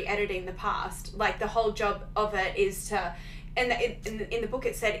newspapers, and re-editing the past. Like, the whole job of it is to... And in the book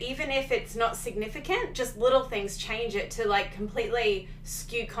it said, even if it's not significant, just little things change it to, like, completely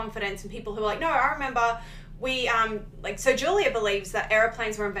skew confidence in people who are like, no, I remember we, so Julia believes that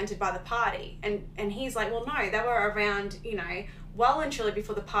aeroplanes were invented by the party. And he's like, well, no, they were around, well and truly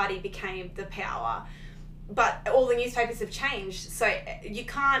before the party became the power. But all the newspapers have changed, so you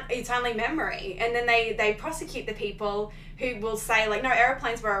can't, it's only memory. And then they prosecute the people who will say, like, no,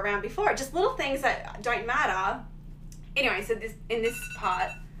 aeroplanes were around before. Just little things that don't matter. Anyway, so in this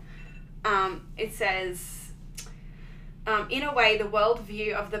part, it says, in a way, the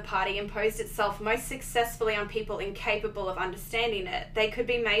worldview of the party imposed itself most successfully on people incapable of understanding it. They could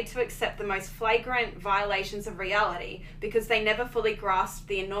be made to accept the most flagrant violations of reality because they never fully grasped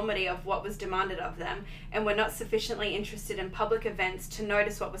the enormity of what was demanded of them and were not sufficiently interested in public events to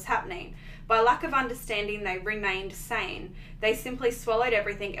notice what was happening. By lack of understanding, they remained sane. They simply swallowed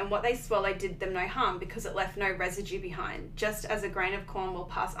everything, and what they swallowed did them no harm because it left no residue behind, just as a grain of corn will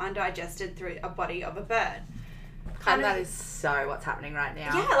pass undigested through a body of a bird. And that is so what's happening right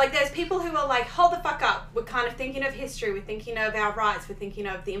now. Yeah, like, there's people who are like, hold the fuck up. We're kind of thinking of history. We're thinking of our rights. We're thinking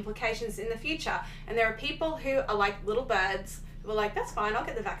of the implications in the future. And there are people who are like little birds who are like, that's fine. I'll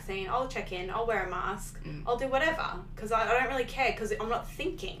get the vaccine. I'll check in. I'll wear a mask. I'll do whatever. Because I don't really care because I'm not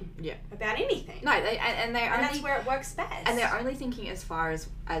thinking about anything. No, and that's where it works best. And they're only thinking as far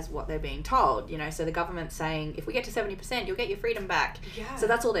as what they're being told, so the government's saying, if we get to 70%, you'll get your freedom back. Yeah. So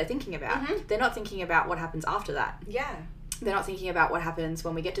that's all they're thinking about. They're not thinking about what happens after that. Yeah. They're not thinking about what happens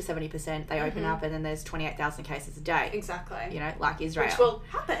when we get to 70%, they open up and then there's 28,000 cases a day. Exactly. Like Israel. Which will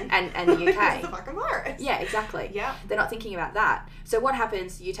happen. And the UK. It's a fucking virus. Yeah, exactly. Yeah. They're not thinking about that. So what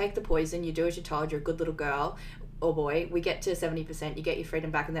happens, you take the poison, you do as you're told, you're a good little girl or boy, we get to 70%, you get your freedom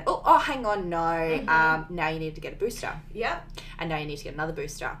back, and then, hang on, no, now you need to get a booster. Yep. And now you need to get another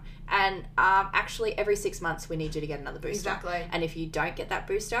booster. And actually, every 6 months, we need you to get another booster. Exactly. And if you don't get that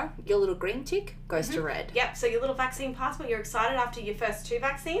booster, your little green tick goes to red. Yep. So your little vaccine passport, you're excited after your first 2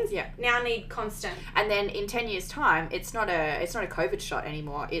 vaccines. Yeah. Now need constant. And then in 10 years' time, it's not a COVID shot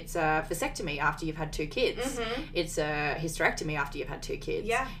anymore. It's a vasectomy after you've had 2 kids. It's a hysterectomy after you've had 2 kids.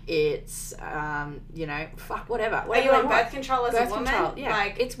 Yeah. It's whatever. Are you on birth control as a woman? Control, yeah.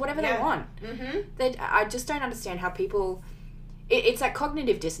 Like, it's whatever they want. I just don't understand how people... It's like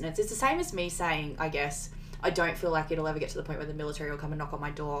cognitive dissonance. It's the same as me saying, I guess, I don't feel like it'll ever get to the point where the military will come and knock on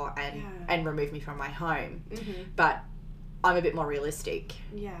my door and remove me from my home. But I'm a bit more realistic.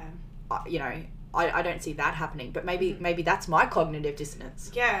 Yeah. I don't see that happening. But maybe that's my cognitive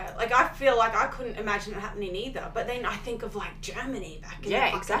dissonance. Yeah. Like, I feel like I couldn't imagine it happening either. But then I think of, like, Germany back in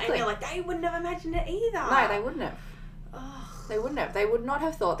the exactly. And you're like, they wouldn't have imagined it either. No, they wouldn't have. Ugh. They wouldn't have. They would not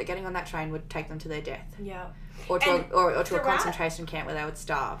have thought that getting on that train would take them to their death. Yeah. Or to a concentration camp where they would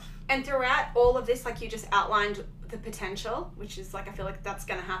starve. And throughout all of this, like, you just outlined the potential, which is, like, I feel like that's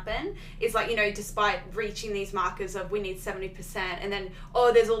going to happen, is, like, despite reaching these markers of we need 70%, and then,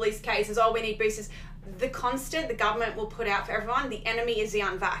 there's all these cases, we need boosters. The constant the government will put out for everyone, the enemy is the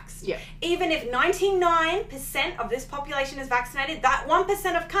unvaxxed. Yeah. Even if 99% of this population is vaccinated, that 1%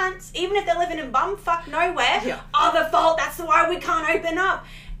 of cunts, even if they're living in bumfuck nowhere, are the fault. That's why we can't open up.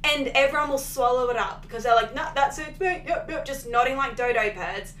 And everyone will swallow it up because they're like, no, that's it, yep, just nodding like dodo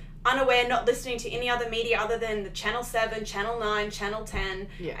birds, unaware, not listening to any other media other than the Channel 7, Channel 9, Channel 10,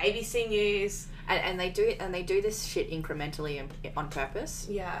 ABC News. And they do this shit incrementally on purpose.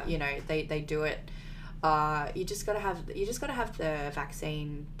 Yeah. They do it. You just gotta have the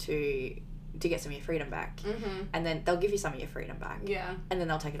vaccine to get some of your freedom back, and then they'll give you some of your freedom back, and then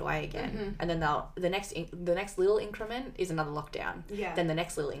they'll take it away again, and then the next little increment is another lockdown, then the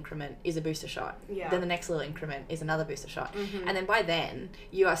next little increment is a booster shot, then the next little increment is another booster shot, and then by then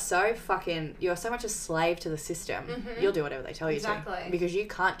you are so much a slave to the system, you'll do whatever they tell you to, because you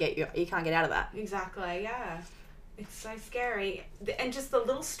can't get out of that. Exactly. Yeah. It's so scary. And just the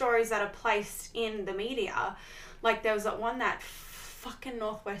little stories that are placed in the media, like there was that one that fucking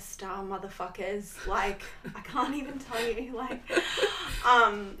Northwest Star motherfuckers, like, I can't even tell you, like,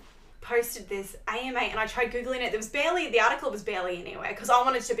 posted this AMA, and I tried Googling it. The article was barely anywhere, because I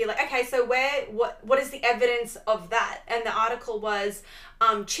wanted to be like, okay, so what is the evidence of that? And the article was,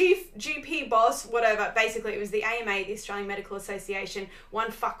 chief GP boss, whatever. Basically, it was the AMA, the Australian Medical Association,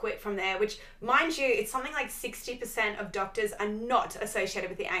 one fuckwit from there, which, mind you, it's something like 60% of doctors are not associated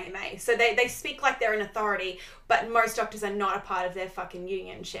with the AMA. So they speak like they're an authority, but most doctors are not a part of their fucking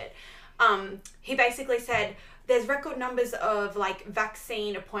union shit. He basically said, there's record numbers of like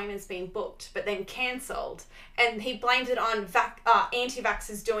vaccine appointments being booked but then cancelled, and he blamed it on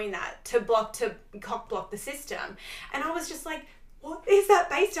anti-vaxxers doing that to cock block the system. And I was just like, what is that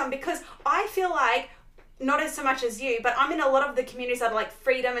based on? Because I feel like, not as so much as you, but I'm in a lot of the communities that are like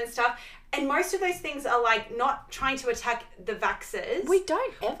freedom and stuff, and most of those things are like not trying to attack the vaxxers. We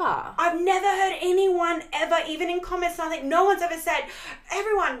don't ever. I've never heard anyone ever, even in comments, nothing, no one's ever said,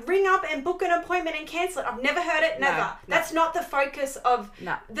 everyone ring up and book an appointment and cancel it. I've never heard it, never. No. That's not the focus of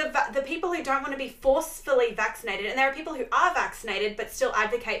the people who don't want to be forcefully vaccinated. And there are people who are vaccinated but still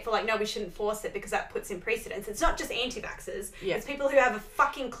advocate for like, no, we shouldn't force it because that puts in precedence. It's not just anti-vaxxers. Yeah. It's people who have a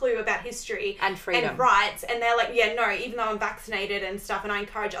fucking clue about history and freedom and rights. And they're like, yeah, no, even though I'm vaccinated and stuff and I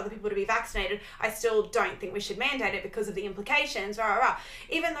encourage other people to be vaccinated, I still don't think we should mandate it because of the implications, rah, rah, rah.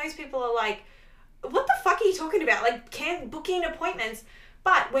 Even those people are like, what the fuck are you talking about? Like, booking appointments.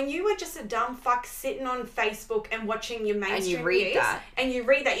 But when you were just a dumb fuck sitting on Facebook and watching your mainstream news, and you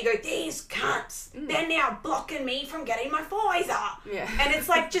read that, you go, these cunts, they're now blocking me from getting my Pfizer. Yeah. And it's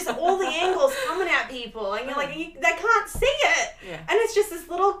like just all the angles coming at people, and you're like, they can't see it. Yeah. And it's just this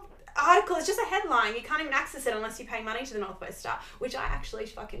little article, it's just a headline. You can't even access it unless you pay money to the Northwest Star, which I actually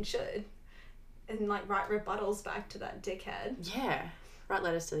fucking should. And like write rebuttals back to that dickhead. Yeah. Write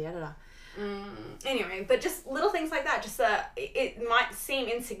letters to the editor. Anyway, but just little things like that, just it might seem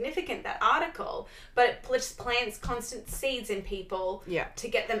insignificant, that article, but it just plants constant seeds in people to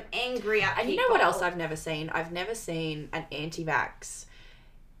get them angry at people. And you know what else I've never seen? I've never seen an anti-vax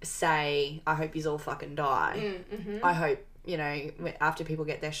say, I hope yous all fucking die. I hope, you know, after people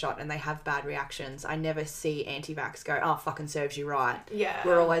get their shot and they have bad reactions, I never see anti-vax go, oh, fucking serves you right. Yeah.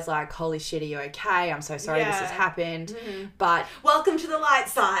 We're always like, holy shit, are you okay? I'm so sorry this has happened. But welcome to the light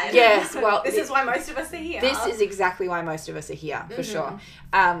side. Yes, well, this is why most of us are here. This is exactly why most of us are here, for sure.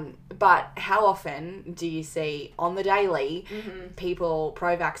 But how often do you see on the daily people,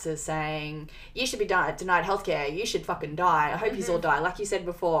 pro-vaxxers, saying, you should be denied healthcare, you should fucking die, I hope you all die. Like you said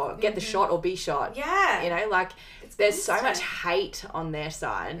before, get the shot or be shot. Yeah. You know, like, there's so much hate on their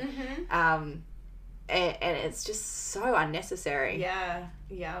side. And it's just so unnecessary. Yeah,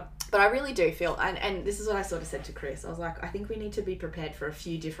 yeah. But I really do feel, and this is what I sort of said to Chris, I was like, I think we need to be prepared for a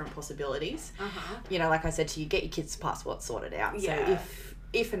few different possibilities. You know, like I said to you, get your kids' passports sorted out. Yeah. So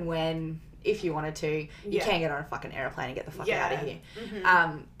if and when, if you wanted to, you can get on a fucking aeroplane and get the fuck out of here.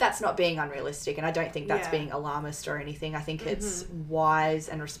 That's not being unrealistic, and I don't think that's being alarmist or anything. I think it's wise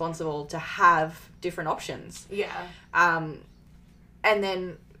and responsible to have different options. Yeah. And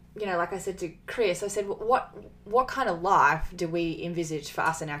then, you know, like I said to Chris, I said, what kind of life do we envisage for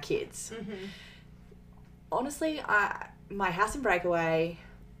us and our kids? Honestly, my house in Breakaway,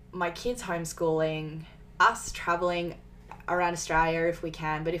 my kids homeschooling, us travelling around Australia if we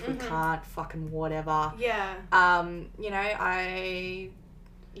can, but if we can't, fucking whatever. Yeah. You know,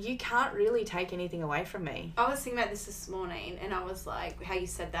 you can't really take anything away from me. I was thinking about this morning, and I was like, how you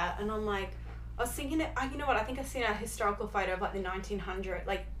said that, and I'm like, I was thinking, you know what, I think I've seen a historical photo of like the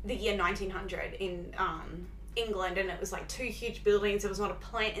year 1900 in England, and it was like two huge buildings, there was not a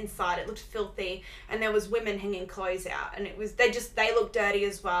plant inside, it looked filthy, and there was women hanging clothes out, and it was, they looked dirty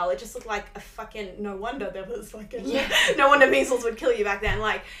as well. It just looked like a fucking, no wonder there was fucking, no wonder measles would kill you back then,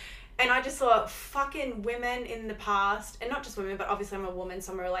 like. And I just thought, fucking women in the past, and not just women, but obviously I'm a woman,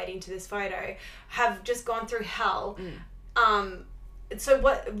 so I'm relating to this photo, have just gone through hell. So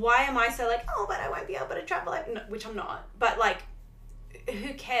why am I so like, oh, but I won't be able to travel, which I'm not, but like,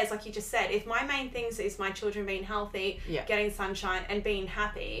 who cares? Like you just said, if my main things is my children being healthy, getting sunshine and being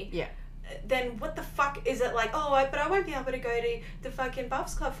happy, then what the fuck is it like, oh, but I won't be able to go to the fucking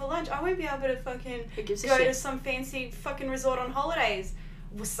Buffs Club for lunch, I won't be able to fucking go to some fancy fucking resort on holidays.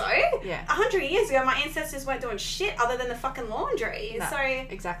 So, 100 years ago, my ancestors weren't doing shit other than the fucking laundry. No, so,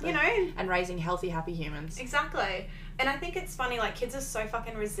 exactly. You know. And raising healthy, happy humans. Exactly. And I think it's funny, like, kids are so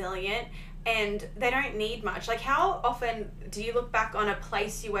fucking resilient, and they don't need much. Like, how often do you look back on a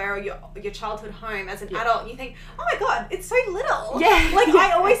place you were or your childhood home as an adult and you think, oh my God, it's so little. Yeah. Like,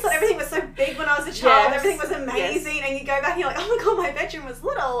 I always thought everything was so big when I was a child. Yes. Everything was amazing. Yes. And you go back and you're like, oh my God, my bedroom was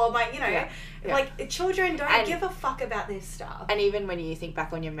little. Or my, you know, Yeah. like, children don't give a fuck about this stuff. And even when you think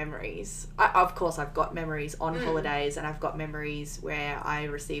back on your memories, of course I've got memories on holidays, and I've got memories where I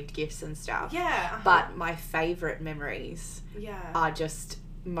received gifts and stuff. Yeah. But my favourite memories Yeah. are just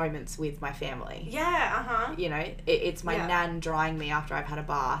moments with my family. Yeah, You know, it's my nan drying me after I've had a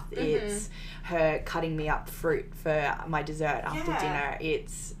bath. It's her cutting me up fruit for my dessert after dinner.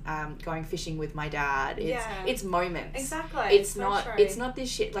 It's going fishing with my dad. It's moments. Exactly. It's so not true. it's not this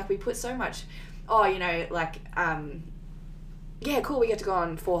shit, like we put so much, you know, like yeah, cool, we get to go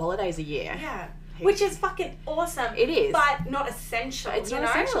on 4 holidays a year. Yeah. Which is fucking awesome. It is. But not essential. It's not you know?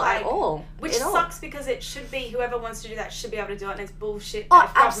 essential like, at all. Which sucks because it should be, whoever wants to do that should be able to do it, and it's bullshit. Oh,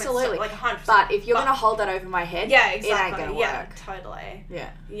 if government's absolutely. Like 100%. But if you're going to hold that over my head, yeah, exactly. it ain't going to yeah, work. totally. Yeah.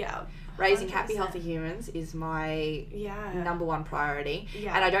 Yeah. Raising happy, 100%. healthy humans is my number one priority.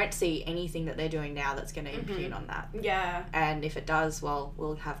 Yeah. And I don't see anything that they're doing now that's going to impugn on that. Yeah. And if it does, well,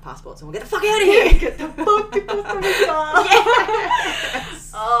 we'll have passports and we'll get the fuck out of here. Get the fuck out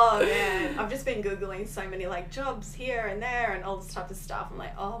Yes. Oh, man. I've just been Googling so many, like, jobs here and there and all this type of stuff. I'm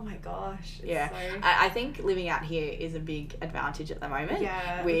like, oh, my gosh. It's Yeah. So... I think living out here is a big advantage at the moment.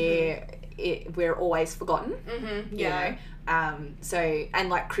 Yeah. We're always forgotten. Yeah. You know? So, and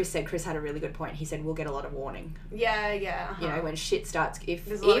like Chris had a really good point. He said, we'll get a lot of warning. Yeah, yeah. You know, when shit starts,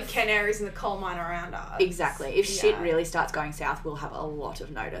 there's a lot of canaries in the coal mine around us. Exactly. If shit really starts going south, we'll have a lot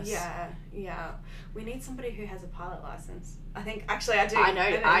of notice. Yeah, yeah. We need somebody who has a pilot license. I think, actually, I do. I know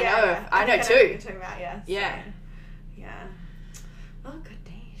too. too. I know what you're talking about, yeah. Yeah. Yeah. Oh, good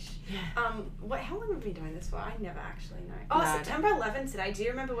dish. Yeah. How long have we been doing this for? I never actually know. Oh, No, September 11th today. Do you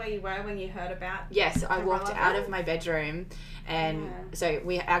remember where you were when you heard about? Yes, I September walked 11th? out of my bedroom, and so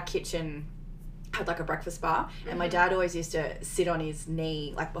our kitchen had like a breakfast bar, and my dad always used to sit on his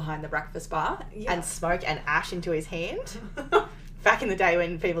knee like behind the breakfast bar and smoke and ash into his hand. Back in the day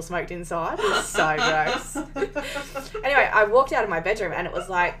when people smoked inside, it was so gross. Anyway, I walked out of my bedroom and it was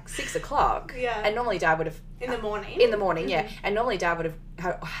like 6 o'clock. Yeah. And normally Dad would have... In the morning? In the morning, yeah. And normally Dad would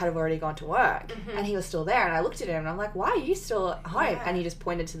have already gone to work. And he was still there. And I looked at him and I'm like, why are you still at home? Yeah. And he just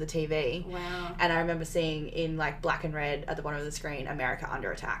pointed to the TV. Wow. And I remember seeing in like black and red at the bottom of the screen, America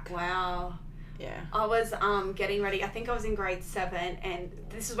Under Attack. Wow. Yeah. I was getting ready. I think I was in grade 7, and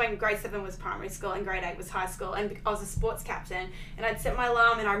this is when grade 7 was primary school and grade 8 was high school, and I was a sports captain, and I'd set my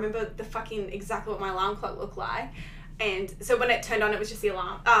alarm, and I remember exactly what my alarm clock looked like. And so when it turned on, it was just the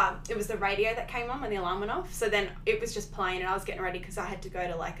alarm. It was the radio that came on when the alarm went off. So then it was just playing, and I was getting ready because I had to go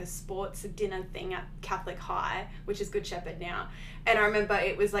to like a sports dinner thing at Catholic High, which is Good Shepherd now. And I remember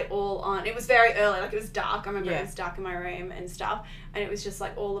it was like all on. It was very early, like it was dark. I remember it was dark in my room and stuff. And it was just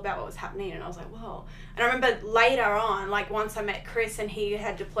like all about what was happening. And I was like, whoa. And I remember later on, like once I met Chris and he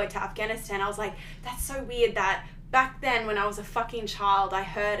had deployed to Afghanistan, I was like, that's so weird that back then when I was a fucking child, I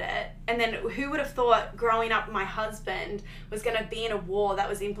heard it. And then who would have thought growing up my husband was going to be in a war that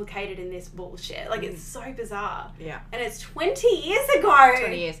was implicated in this bullshit? Like, it's so bizarre. Yeah. And it's 20 years ago.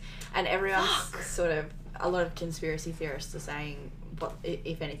 20 years. And everyone's sort of, a lot of conspiracy theorists are saying, what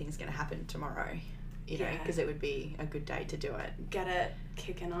if anything's going to happen tomorrow? You know, because it would be a good day to do it. Get it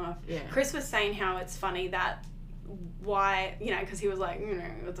kicking off. Yeah. Chris was saying how it's funny that why, you know, because he was like, you know,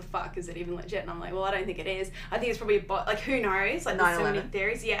 what the fuck, is it even legit? And I'm like, well, I don't think it is. I think it's probably a bot. Like, who knows? Like, there's so many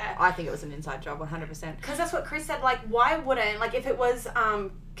theories. Yeah. I think it was an inside job, 100%. Because that's what Chris said. Like, why wouldn't, like, if it was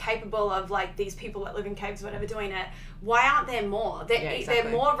capable of, like, these people that live in caves or whatever doing it, why aren't there more? They're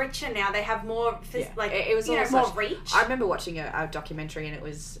more richer now. They have more, like, it was, you know, more reach. I remember watching a documentary, and it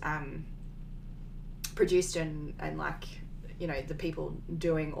was produced and like, you know, the people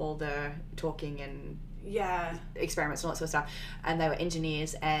doing all the talking and experiments and all that sort of stuff, and they were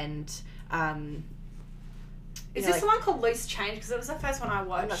engineers and is this the one called Loose Change? Because it was the first one I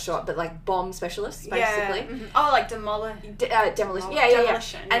watched. I'm not sure, but like bomb specialists basically. Oh, like demolition. Demolition.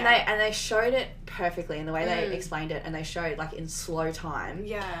 Demolition. And they showed it perfectly in the way they explained it, and they showed like in slow time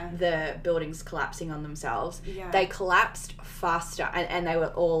the buildings collapsing on themselves. They collapsed faster, and they were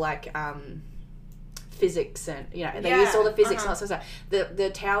all like physics, and you know they used all the physics and all that sort of stuff. The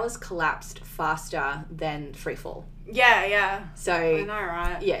towers collapsed faster than free fall. So I know,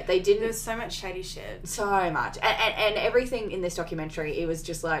 right? Yeah, they didn't. There's so much shady shit. So much, and everything in this documentary, it was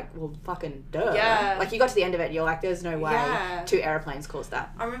just like, well, fucking duh. Yeah. Like you got to the end of it, you're like, there's no way 2 airplanes caused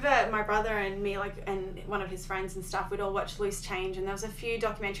that. I remember my brother and me, like, and one of his friends and stuff, we'd all watch Loose Change, and there was a few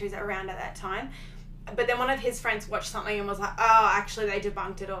documentaries around at that time. but then one of his friends watched something and was like, oh, actually they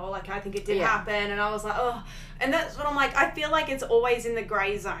debunked it all. Like, I think it did happen. And I was like, oh. And that's what I'm like, I feel like it's always in the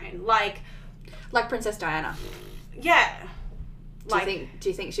grey zone. Like Princess Diana. Yeah. Do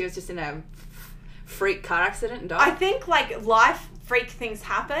you think she was just in a freak car accident and died? I think, like, life freak things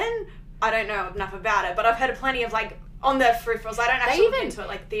happen. I don't know enough about it, but I've heard plenty of, like, on the peripherals. I don't actually look into it,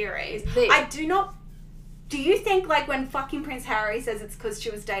 like, theories. I do not... Do you think, like, when fucking Prince Harry says it's because she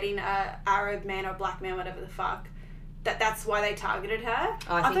was dating a Arab man or a black man, whatever the fuck, that's why they targeted her?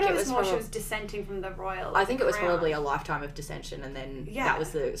 I thought it was more she was dissenting from the royal. I think it was probably a lifetime of dissension, and then that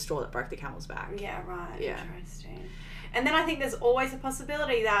was the straw that broke the camel's back. Yeah, right. Yeah. Interesting. And then I think there's always a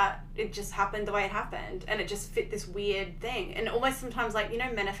possibility that it just happened the way it happened, and it just fit this weird thing. And almost sometimes, like, you know,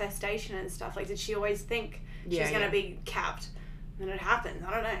 manifestation and stuff. Like, did she always think she was going to be capped? And then it happened.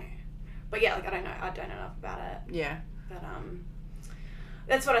 I don't know. But yeah, like, I don't know enough about it. Yeah. But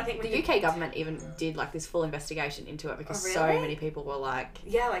that's what I think. The UK government even did, like, this full investigation into it because so many people were like,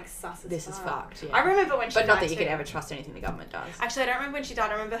 yeah, like, sus as this is fucked. Yeah. I remember when she died. But not that you could ever trust anything the government does. Actually, I don't remember when she died.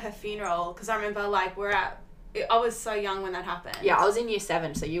 I remember her funeral because I remember, like, I was so young when that happened. Yeah, I was in year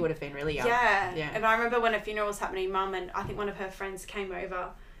 7, so you would have been really young. Yeah. And I remember when a funeral was happening, Mum and I think one of her friends came over,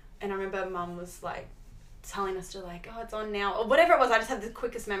 and I remember Mum was like telling us to, like, oh, it's on now or whatever it was. I just had the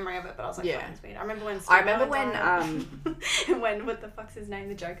quickest memory of it, but I was like, fucking sweet. I remember when and when what the fuck's his name,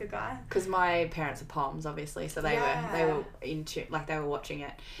 the Joker guy? Because my parents are Poms, obviously, so they were into, like, they were watching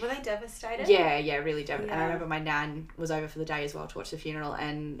it. Were they devastated? Yeah, really devastated. Yeah. And I remember my nan was over for the day as well to watch the funeral,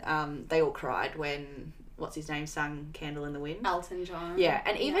 and they all cried when what's his name sang Candle in the Wind. Elton John. Yeah,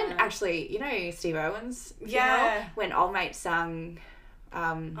 and even actually, you know, Steve Irwin's funeral, when old mate sang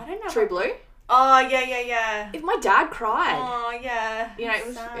I don't know True Blue. Oh, yeah. If my dad cried. Oh, yeah. You know,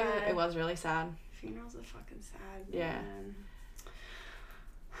 it was really sad. Funerals are fucking sad. Yeah. Man.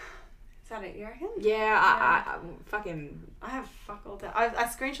 Is that it, you reckon? Yeah. I fucking... I have fuck all that. I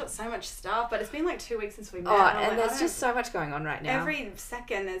screenshot so much stuff, but it's been like 2 weeks since we met. Oh, and there's just so much going on right now. Every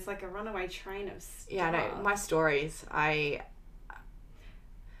second there's like a runaway train of stuff. Yeah, I know. My stories, I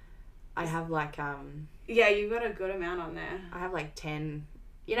have like... Yeah, you've got a good amount on there. I have like 10...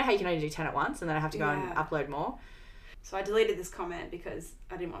 You know how you can only do 10 at once and then I have to go and upload more? So I deleted this comment because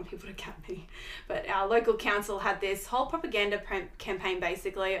I didn't want people to cap me. But our local council had this whole propaganda campaign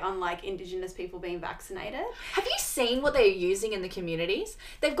basically on, like, Indigenous people being vaccinated. Have you seen what they're using in the communities?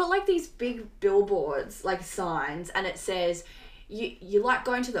 They've got, like, these big billboards, like signs, and it says, you like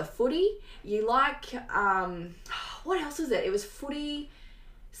going to the footy, you like, what else was it? It was footy,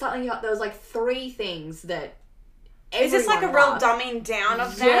 something, there was like 3 things that is this like a real dumbing down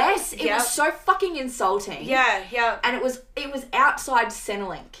of that? Yes, it was so fucking insulting. Yeah. And it was outside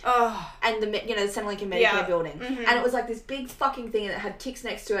Centrelink. Oh. And the Centrelink and Medicare building. Mm-hmm. And it was like this big fucking thing that had ticks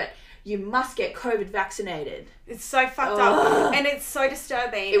next to it. You must get COVID vaccinated. It's so fucked up. And it's so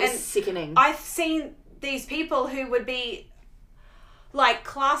disturbing. It was sickening. I've seen these people who would be, like,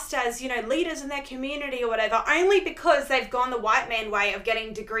 classed as, you know, leaders in their community or whatever, only because they've gone the white man way of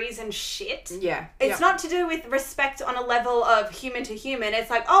getting degrees and shit. Yeah. It's not to do with respect on a level of human to human. It's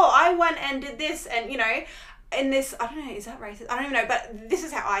like, oh, I went and did this and, you know, and this, I don't know, is that racist? I don't even know, but this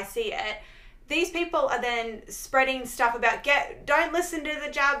is how I see it. These people are then spreading stuff about don't listen to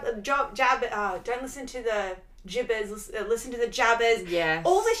the don't listen to the gibbers, listen to the jabbers. Yes.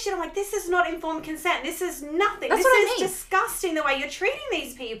 All this shit. I'm like, this is not informed consent. This is nothing. That's this what I is mean. Disgusting the way you're treating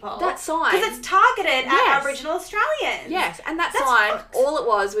these people. That sign. Because it's targeted at Aboriginal Australians. Yes, and that sign, all it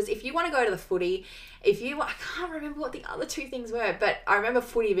was if you want to go to the footy, I can't remember what the other 2 things were, but I remember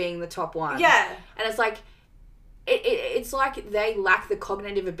footy being the top one. Yeah. And it's like, it's like they lack the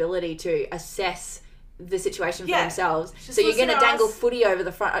cognitive ability to assess the situation for themselves. So you're going to dangle footy over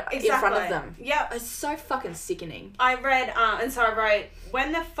the front in front of them. Yep. It's so fucking sickening. I read, and so I wrote,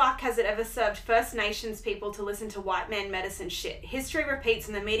 when the fuck has it ever served First Nations people to listen to white man medicine shit? History repeats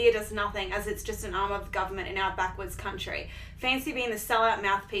and the media does nothing as it's just an arm of government in our backwards country. Fancy being the sellout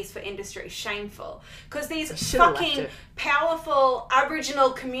mouthpiece for industry. Shameful. Because these fucking powerful Aboriginal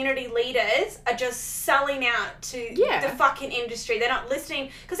community leaders are just selling out to the fucking industry. They're not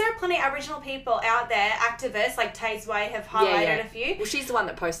listening. Because there are plenty of Aboriginal people out there, activists, like Taze Way have highlighted a few. Well, she's the one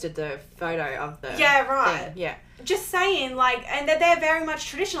that posted the photo of the thing. Yeah. Just saying, like, and that they're very much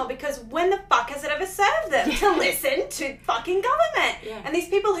traditional because when the fuck has it ever served them to listen to fucking government? Yeah. And these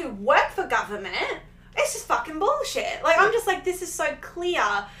people who work for government, it's just fucking bullshit. Like, I'm just like, this is so clear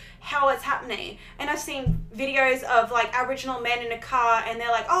how it's happening. And I've seen videos of, like, Aboriginal men in a car and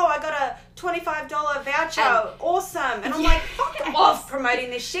they're like, oh, I got a $25 voucher. Awesome. And I'm like, fuck off promoting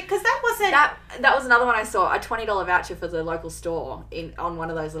this shit, because that wasn't... That was another one I saw, a $20 voucher for the local store on one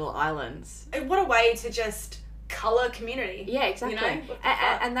of those little islands. What a way to just colour community. Yeah, exactly. You know?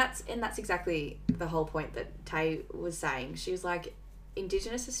 And that's exactly the whole point that Tay was saying. She was like,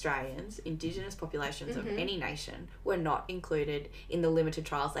 Indigenous Australians, Indigenous populations of any nation were not included in the limited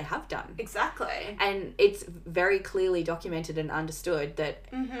trials they have done. Exactly. And it's very clearly documented and understood that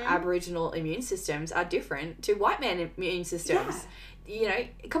Aboriginal immune systems are different to white man immune systems. Yeah. You know,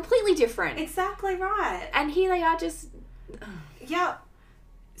 completely different. Exactly right. And here they are just... Yeah.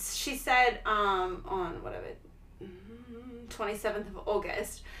 She said on, 27th of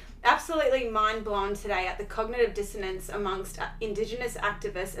August... Absolutely mind blown today at the cognitive dissonance amongst Indigenous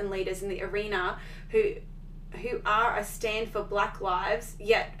activists and leaders in the arena who are a stand for Black lives,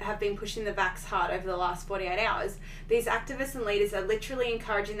 yet have been pushing the vax hard over the last 48 hours. These activists and leaders are literally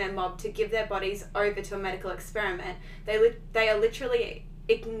encouraging their mob to give their bodies over to a medical experiment. They are literally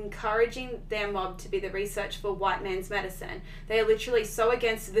encouraging their mob to be the research for white man's medicine. They are literally so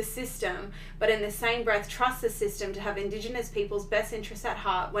against the system, but in the same breath trust the system to have Indigenous people's best interests at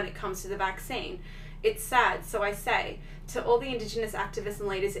heart when it comes to the vaccine. It's sad, so I say, to all the Indigenous activists and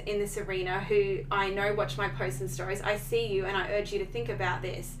leaders in this arena who I know watch my posts and stories, I see you and I urge you to think about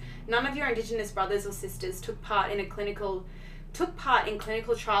this. None of your Indigenous brothers or sisters took part in clinical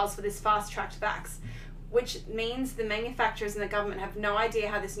trials for this fast-tracked vax, which means the manufacturers and the government have no idea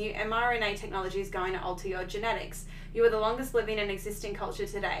how this new mRNA technology is going to alter your genetics. You are the longest living and existing culture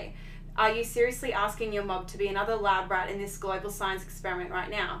today. Are you seriously asking your mob to be another lab rat in this global science experiment right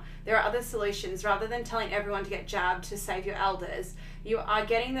now? There are other solutions. Rather than telling everyone to get jabbed to save your elders, you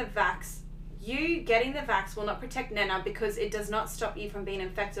getting the vax will not protect Nana because it does not stop you from being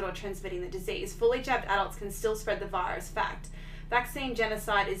infected or transmitting the disease. Fully jabbed adults can still spread the virus. Fact. Vaccine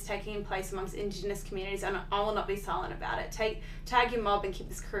genocide is taking place amongst Indigenous communities, and I will not be silent about it. Tag your mob and keep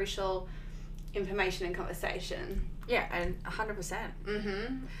this crucial information in conversation. Yeah, and 100%.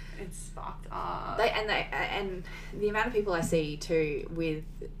 It's fucked up. And the amount of people I see too with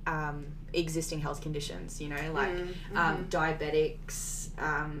existing health conditions, you know, like diabetics,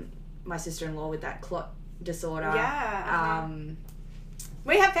 my sister-in-law with that clot disorder. Yeah.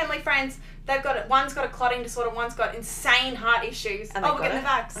 We have family friends. They've got one's got a clotting disorder. One's got insane heart issues. And we're getting the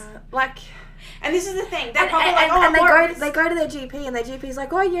vax. And this is the thing. They're probably they go to their GP and their GP's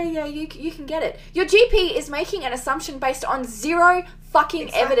like, oh yeah, you can get it. Your GP is making an assumption based on zero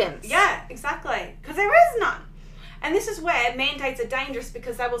fucking evidence. Yeah, exactly. Because there is none. And this is where mandates are dangerous,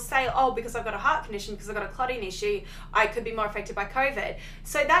 because they will say, oh, because I've got a heart condition, because I've got a clotting issue, I could be more affected by COVID.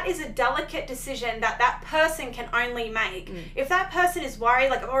 So that is a delicate decision that person can only make. If that person is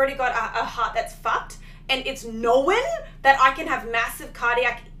worried, like I've already got a heart that's fucked, and it's known that I can have massive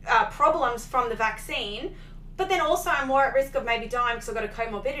cardiac problems from the vaccine, but then also I'm more at risk of maybe dying because I've got a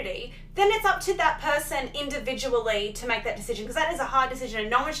comorbidity, then it's up to that person individually to make that decision, because that is a hard decision and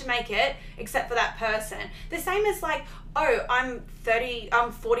no one should make it except for that person. The same as like, oh, I'm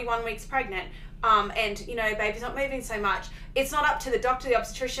 41 weeks pregnant, and you know, baby's not moving so much. It's not up to the doctor, the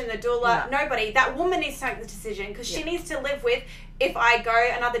obstetrician, the doula, nobody. That woman needs to make the decision, because she needs to live with, if I go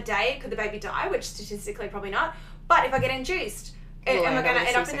another day, could the baby die? Which statistically probably not. But if I get induced, am I going to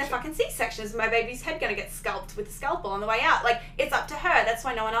end up in a fucking C-section? Is my baby's head going to get scalped with a scalpel on the way out? Like, it's up to her. That's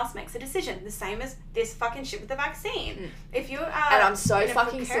why no one else makes a decision. The same as this fucking shit with the vaccine. If you are... And I'm so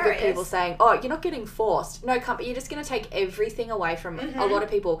fucking sick of people saying, oh, you're not getting forced. No, you're just going to take everything away from a lot of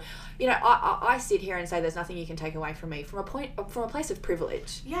people. You know, I sit here and say there's nothing you can take away from me from a place of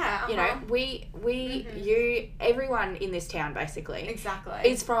privilege. Yeah. You know, you, everyone in this town basically. Exactly.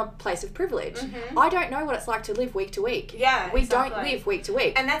 Is from a place of privilege. I don't know what it's like to live week to week. Yeah, We don't live week to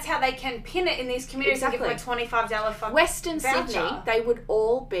week. And that's how they can pin it in these communities and give them a $25 fucking Western voucher. Sydney, they would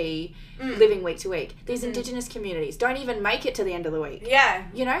all be living week to week. These Indigenous communities don't even make it to the end of the week. Yeah.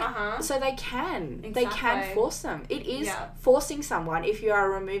 You know? So they can. Exactly. They can force them. It is forcing someone if you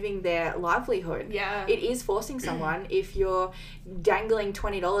are removing their livelihood. Yeah. It is forcing someone if you're dangling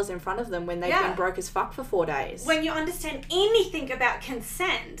 $20 in front of them when they've been broke as fuck for 4 days. When you understand anything about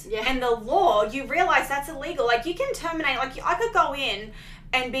consent and the law, you realise that's illegal. Like, you can terminate, like, I could go in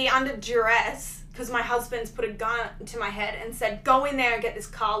and be under duress because my husband's put a gun to my head and said, go in there and get this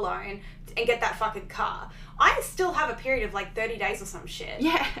car loan and get that fucking car. I still have a period of like 30 days or some shit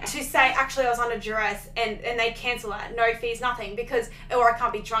to say, actually, I was under duress, and they cancel that. No fees, nothing, because, or I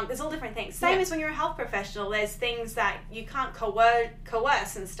can't be drunk. There's all different things. Same as when you're a health professional, there's things that you can't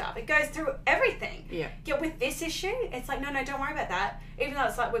coerce and stuff. It goes through everything. Yeah. Yet with this issue, it's like, no, don't worry about that. Even though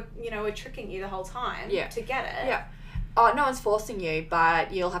it's like we're tricking you the whole time to get it. Yeah. oh, no one's forcing you,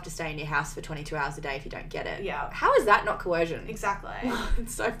 but you'll have to stay in your house for 22 hours a day if you don't get it. Yeah. How is that not coercion? Exactly.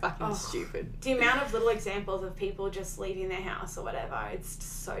 It's so fucking stupid. The amount of little examples of people just leaving their house or whatever, it's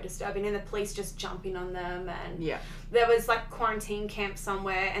so disturbing. And the police just jumping on them. And Yeah. there was like quarantine camp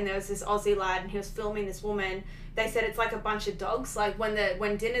somewhere, and there was this Aussie lad, and he was filming this woman. They said it's like a bunch of dogs. Like when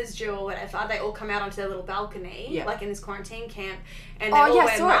dinner's due or whatever, they all come out onto their little balcony, like in this quarantine camp, and they all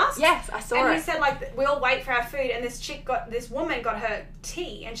wear masks. Yes, I saw it. And he said like we all wait for our food, and this woman got her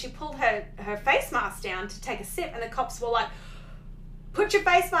tea, and she pulled her face mask down to take a sip, and the cops were like, put your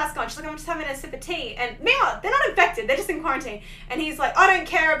face mask on. She's like, I'm just having a sip of tea. And meanwhile, they're not infected. They're just in quarantine. And he's like, I don't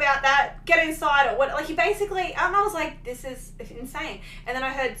care about that. Get inside or what. Like, he basically, and I was like, this is insane. And then I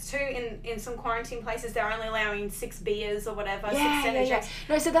heard too, in some quarantine places, they're only allowing 6 beers or whatever. Yeah.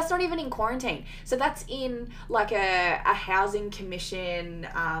 No, so that's not even in quarantine. So that's in like a housing commission,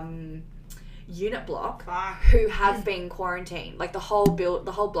 unit block who have been quarantined. Like the whole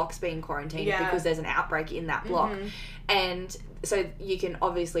block's been quarantined because there's an outbreak in that block. And so you can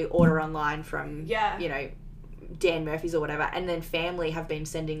obviously order online from you know, Dan Murphy's or whatever, and then family have been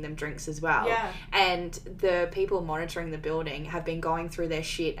sending them drinks as well. Yeah. And the people monitoring the building have been going through their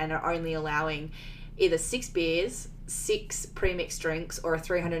shit and are only allowing either 6 beers, 6 pre-mixed drinks, or a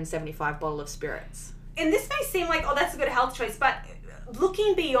 375 bottle of spirits. And this may seem like, oh, that's a good health choice, but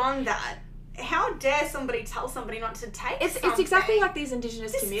looking beyond that, how dare somebody tell somebody not to take It's exactly like these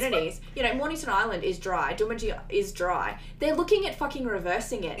Indigenous communities. You know, Mornington Island is dry. Doomadgee is dry. They're looking at fucking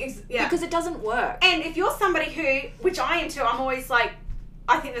reversing it because it doesn't work. And if you're somebody who, which I am too, I'm always like,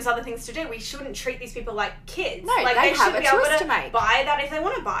 I think there's other things to do. We shouldn't treat these people like kids. No, like, they have should a be able choice to to make. buy that if they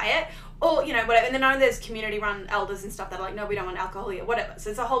want to buy it. Or, you know, whatever. And then I know there's community-run elders and stuff that are like, no, we don't want alcohol here, whatever. So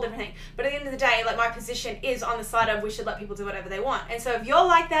it's a whole different thing. But at the end of the day, like, my position is on the side of we should let people do whatever they want. And so if you're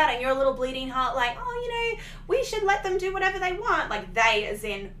like that and you're a little bleeding heart, like, oh, you know, we should let them do whatever they want, like they as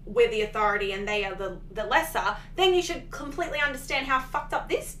in we're the authority and they are the lesser, then you should completely understand how fucked up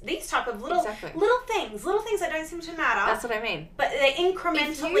these type of little things that don't seem to matter. That's what I mean. But they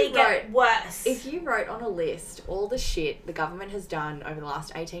incrementally get worse. If you wrote on a list all the shit the government has done over the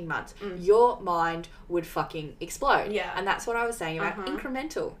last 18 months, your mind would fucking explode. Yeah. And that's what I was saying about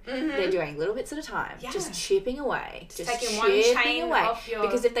incremental. They're doing little bits at a time. Yeah. Just chipping away. Just taking one chain off your...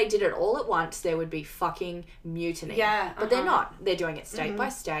 Because if they did it all at once, there would be fucking mutiny. Yeah. But they're not. They're doing it state by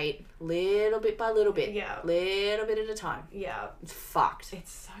state, little bit by little bit. Yeah. Little bit at a time. Yeah. It's fucked.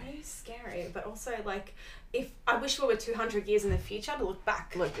 It's so scary. But also, like, if I wish we were 200 years in the future to look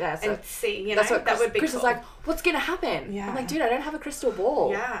back and see, you know, that would be Chris cool. is like, what's going to happen? Yeah. I'm like, dude, I don't have a crystal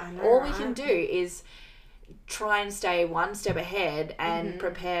ball. Yeah, I know, all we can do is try and stay one step ahead and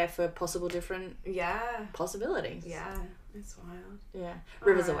prepare for possible different possibilities. Yeah, it's wild. Yeah.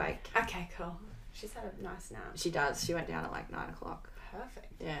 River's awake. Okay, cool. She's had a nice nap. She does. She went down at like 9 o'clock. Perfect.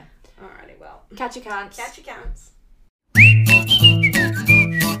 Yeah. Alrighty, well. Catch your cunts. Catch your cunts.